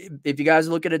 Like, if you guys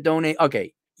are looking to donate,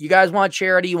 okay, you guys want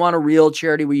charity, you want a real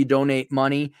charity where you donate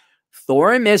money,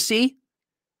 Thor and Missy,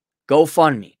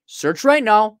 GoFundMe. Search right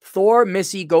now, Thor,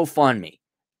 Missy, GoFundMe.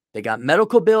 They got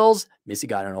medical bills. Missy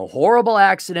got in a horrible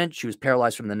accident. She was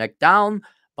paralyzed from the neck down.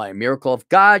 By a miracle of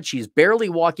God, she's barely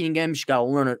walking again. She's got to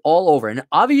learn it all over. And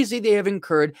obviously, they have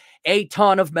incurred a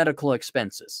ton of medical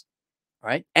expenses,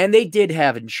 right? And they did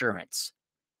have insurance.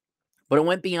 But it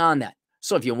went beyond that.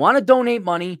 So if you want to donate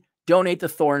money, donate to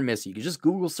Thor and Missy. You can just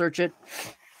Google search it.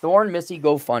 Thor and Missy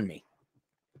GoFundMe.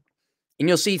 And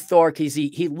you'll see Thor, because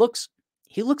he looks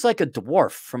like a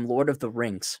dwarf from Lord of the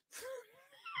Rings.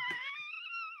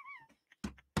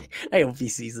 I hope he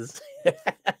sees this.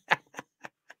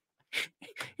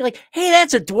 You're like, hey,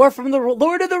 that's a dwarf from the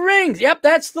Lord of the Rings. Yep,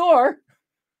 that's Thor.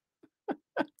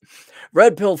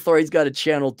 Red Pill Thor, he's got a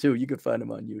channel too. You can find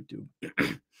him on YouTube.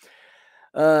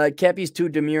 Cappy's too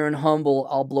demure and humble.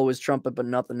 I'll blow his trumpet, but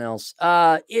nothing else.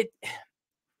 I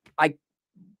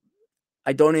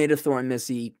donated Thor and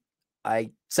Missy.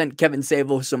 I sent Kevin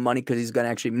Savo some money because he's going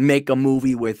to actually make a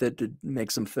movie with it to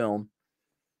make some film.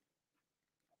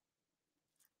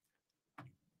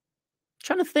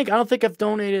 Trying to think. I don't think I've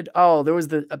donated. Oh, there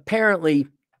was apparently,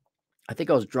 I think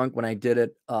I was drunk when I did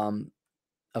it.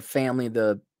 A family,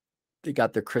 they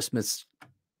got their Christmas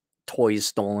toys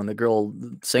stolen. The girl,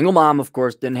 single mom, of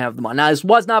course, didn't have the money. Now, this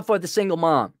was not for the single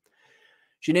mom.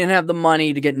 She didn't have the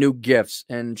money to get new gifts,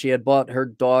 and she had bought her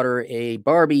daughter a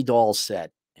Barbie doll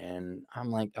set. And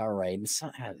I'm like, all right. I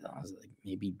was like,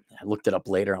 maybe I looked it up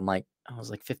later. I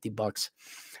was like $50.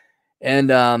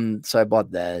 And so I bought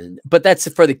that. But that's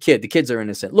for the kid. The kids are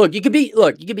innocent. Look, you could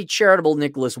be charitable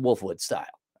Nicholas Wolfwood style.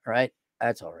 All right.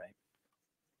 That's all right.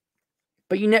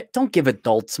 But don't give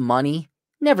adults money.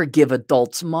 Never give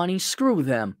adults money. Screw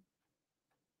them.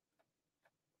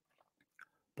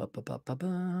 Was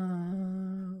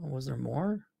there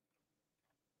more?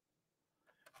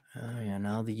 Oh, yeah,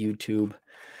 now the YouTube.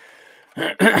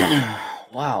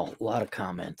 Wow, a lot of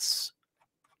comments.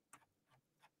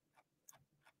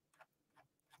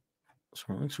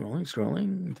 Scrolling.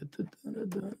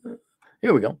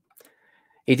 Here we go.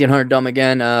 1,800 dumb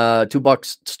again. $2.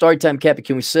 Storytime, Cappy.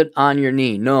 Can we sit on your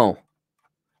knee? No.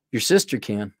 Your sister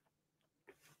can.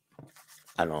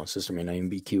 I don't know. Sister may not even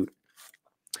be cute.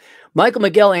 Michael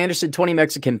Miguel Anderson, 20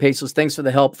 Mexican pesos. Thanks for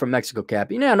the help from Mexico,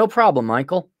 Cappy. Yeah, no problem,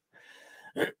 Michael.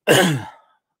 I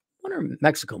wonder,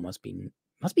 Mexico must be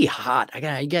hot.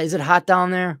 Is it hot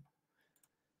down there?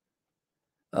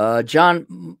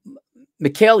 John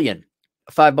McCallion,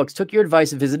 $5. Took your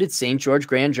advice and visited St. George,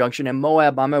 Grand Junction, and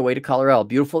Moab on my way to Colorado.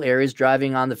 Beautiful areas.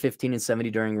 Driving on the 15 and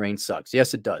 70 during rain sucks.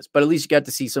 Yes, it does. But at least you got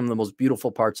to see some of the most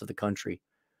beautiful parts of the country.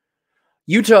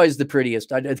 Utah is the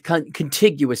prettiest.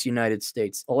 Contiguous United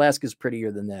States. Alaska's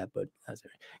prettier than that, but that's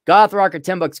it. Goth Rocker,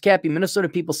 $10. Cappy, Minnesota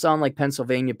people sound like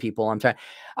Pennsylvania people. I'm tired.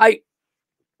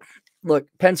 Look,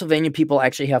 Pennsylvania people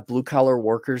actually have blue-collar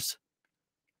workers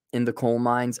in the coal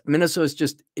mines.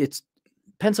 Minnesota's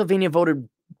Pennsylvania voted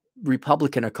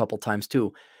Republican a couple times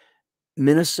too.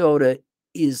 Minnesota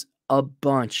is a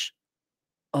bunch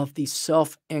of these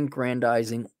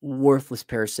self-aggrandizing, worthless,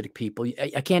 parasitic people.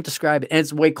 I can't describe it. And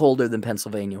it's way colder than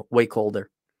Pennsylvania. Way colder.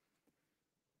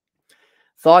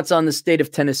 Thoughts on the state of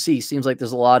Tennessee? Seems like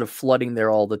there's a lot of flooding there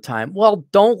all the time. Well,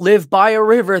 don't live by a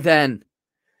river then.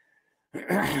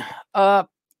 Yeah,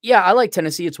 I like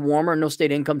Tennessee. It's warmer, no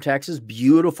state income taxes,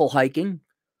 beautiful hiking,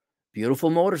 beautiful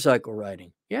motorcycle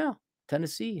riding. Yeah,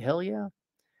 Tennessee, hell yeah.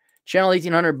 Channel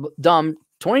 1,800 dumb,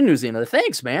 20 New Zealand.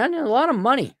 Thanks, man. A lot of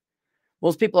money.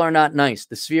 Most people are not nice.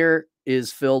 The sphere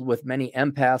is filled with many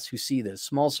empaths who see this.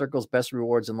 Small circles, best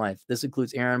rewards in life. This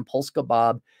includes Aaron, Polska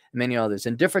Bob, and many others.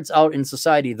 Indifference out in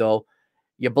society, though.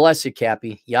 You bless you,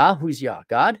 Cappy. Yeah? Who's yeah?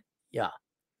 God? Yeah.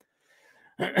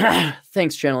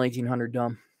 Thanks, Channel 1,800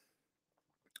 dumb.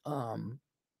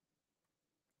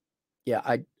 Yeah,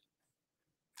 I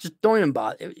just don't even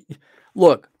bother.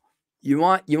 Look, you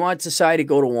want society,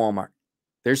 go to Walmart.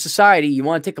 There's society. You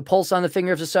want to take a pulse on the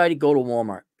finger of society, go to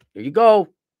Walmart. There you go.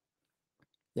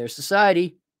 There's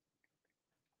society.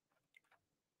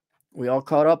 We all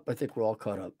caught up? I think we're all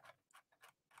caught up.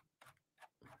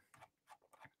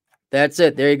 That's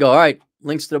it. There you go. All right.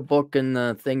 Links to the book and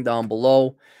the thing down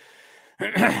below.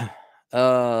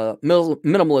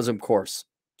 Minimalism course.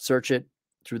 Search it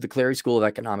through the Cleary School of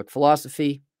Economic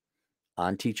Philosophy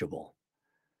on Teachable.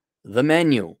 The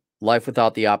menu. Life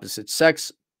without the opposite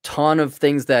sex. Ton of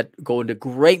things that go into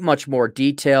much more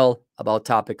detail about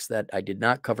topics that I did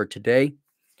not cover today.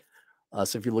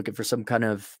 So if you're looking for some kind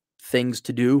of things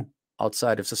to do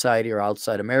outside of society or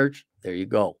outside of marriage, there you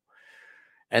go.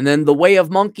 And then The Way of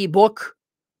Monkey book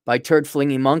by Turd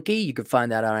Flinging Monkey. You can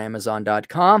find that on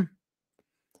Amazon.com.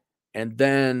 And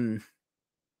then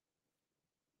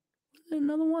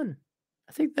another one.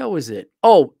 I think that was it.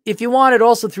 Oh, if you want it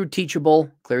also through Teachable,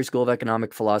 Cleary School of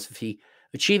Economic Philosophy,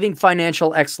 Achieving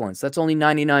Financial Excellence. That's only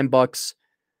 $99.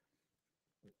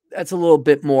 That's a little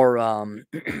bit more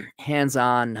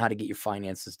hands-on how to get your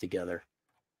finances together.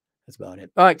 That's about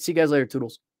it. All right. See you guys later.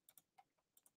 Toodles.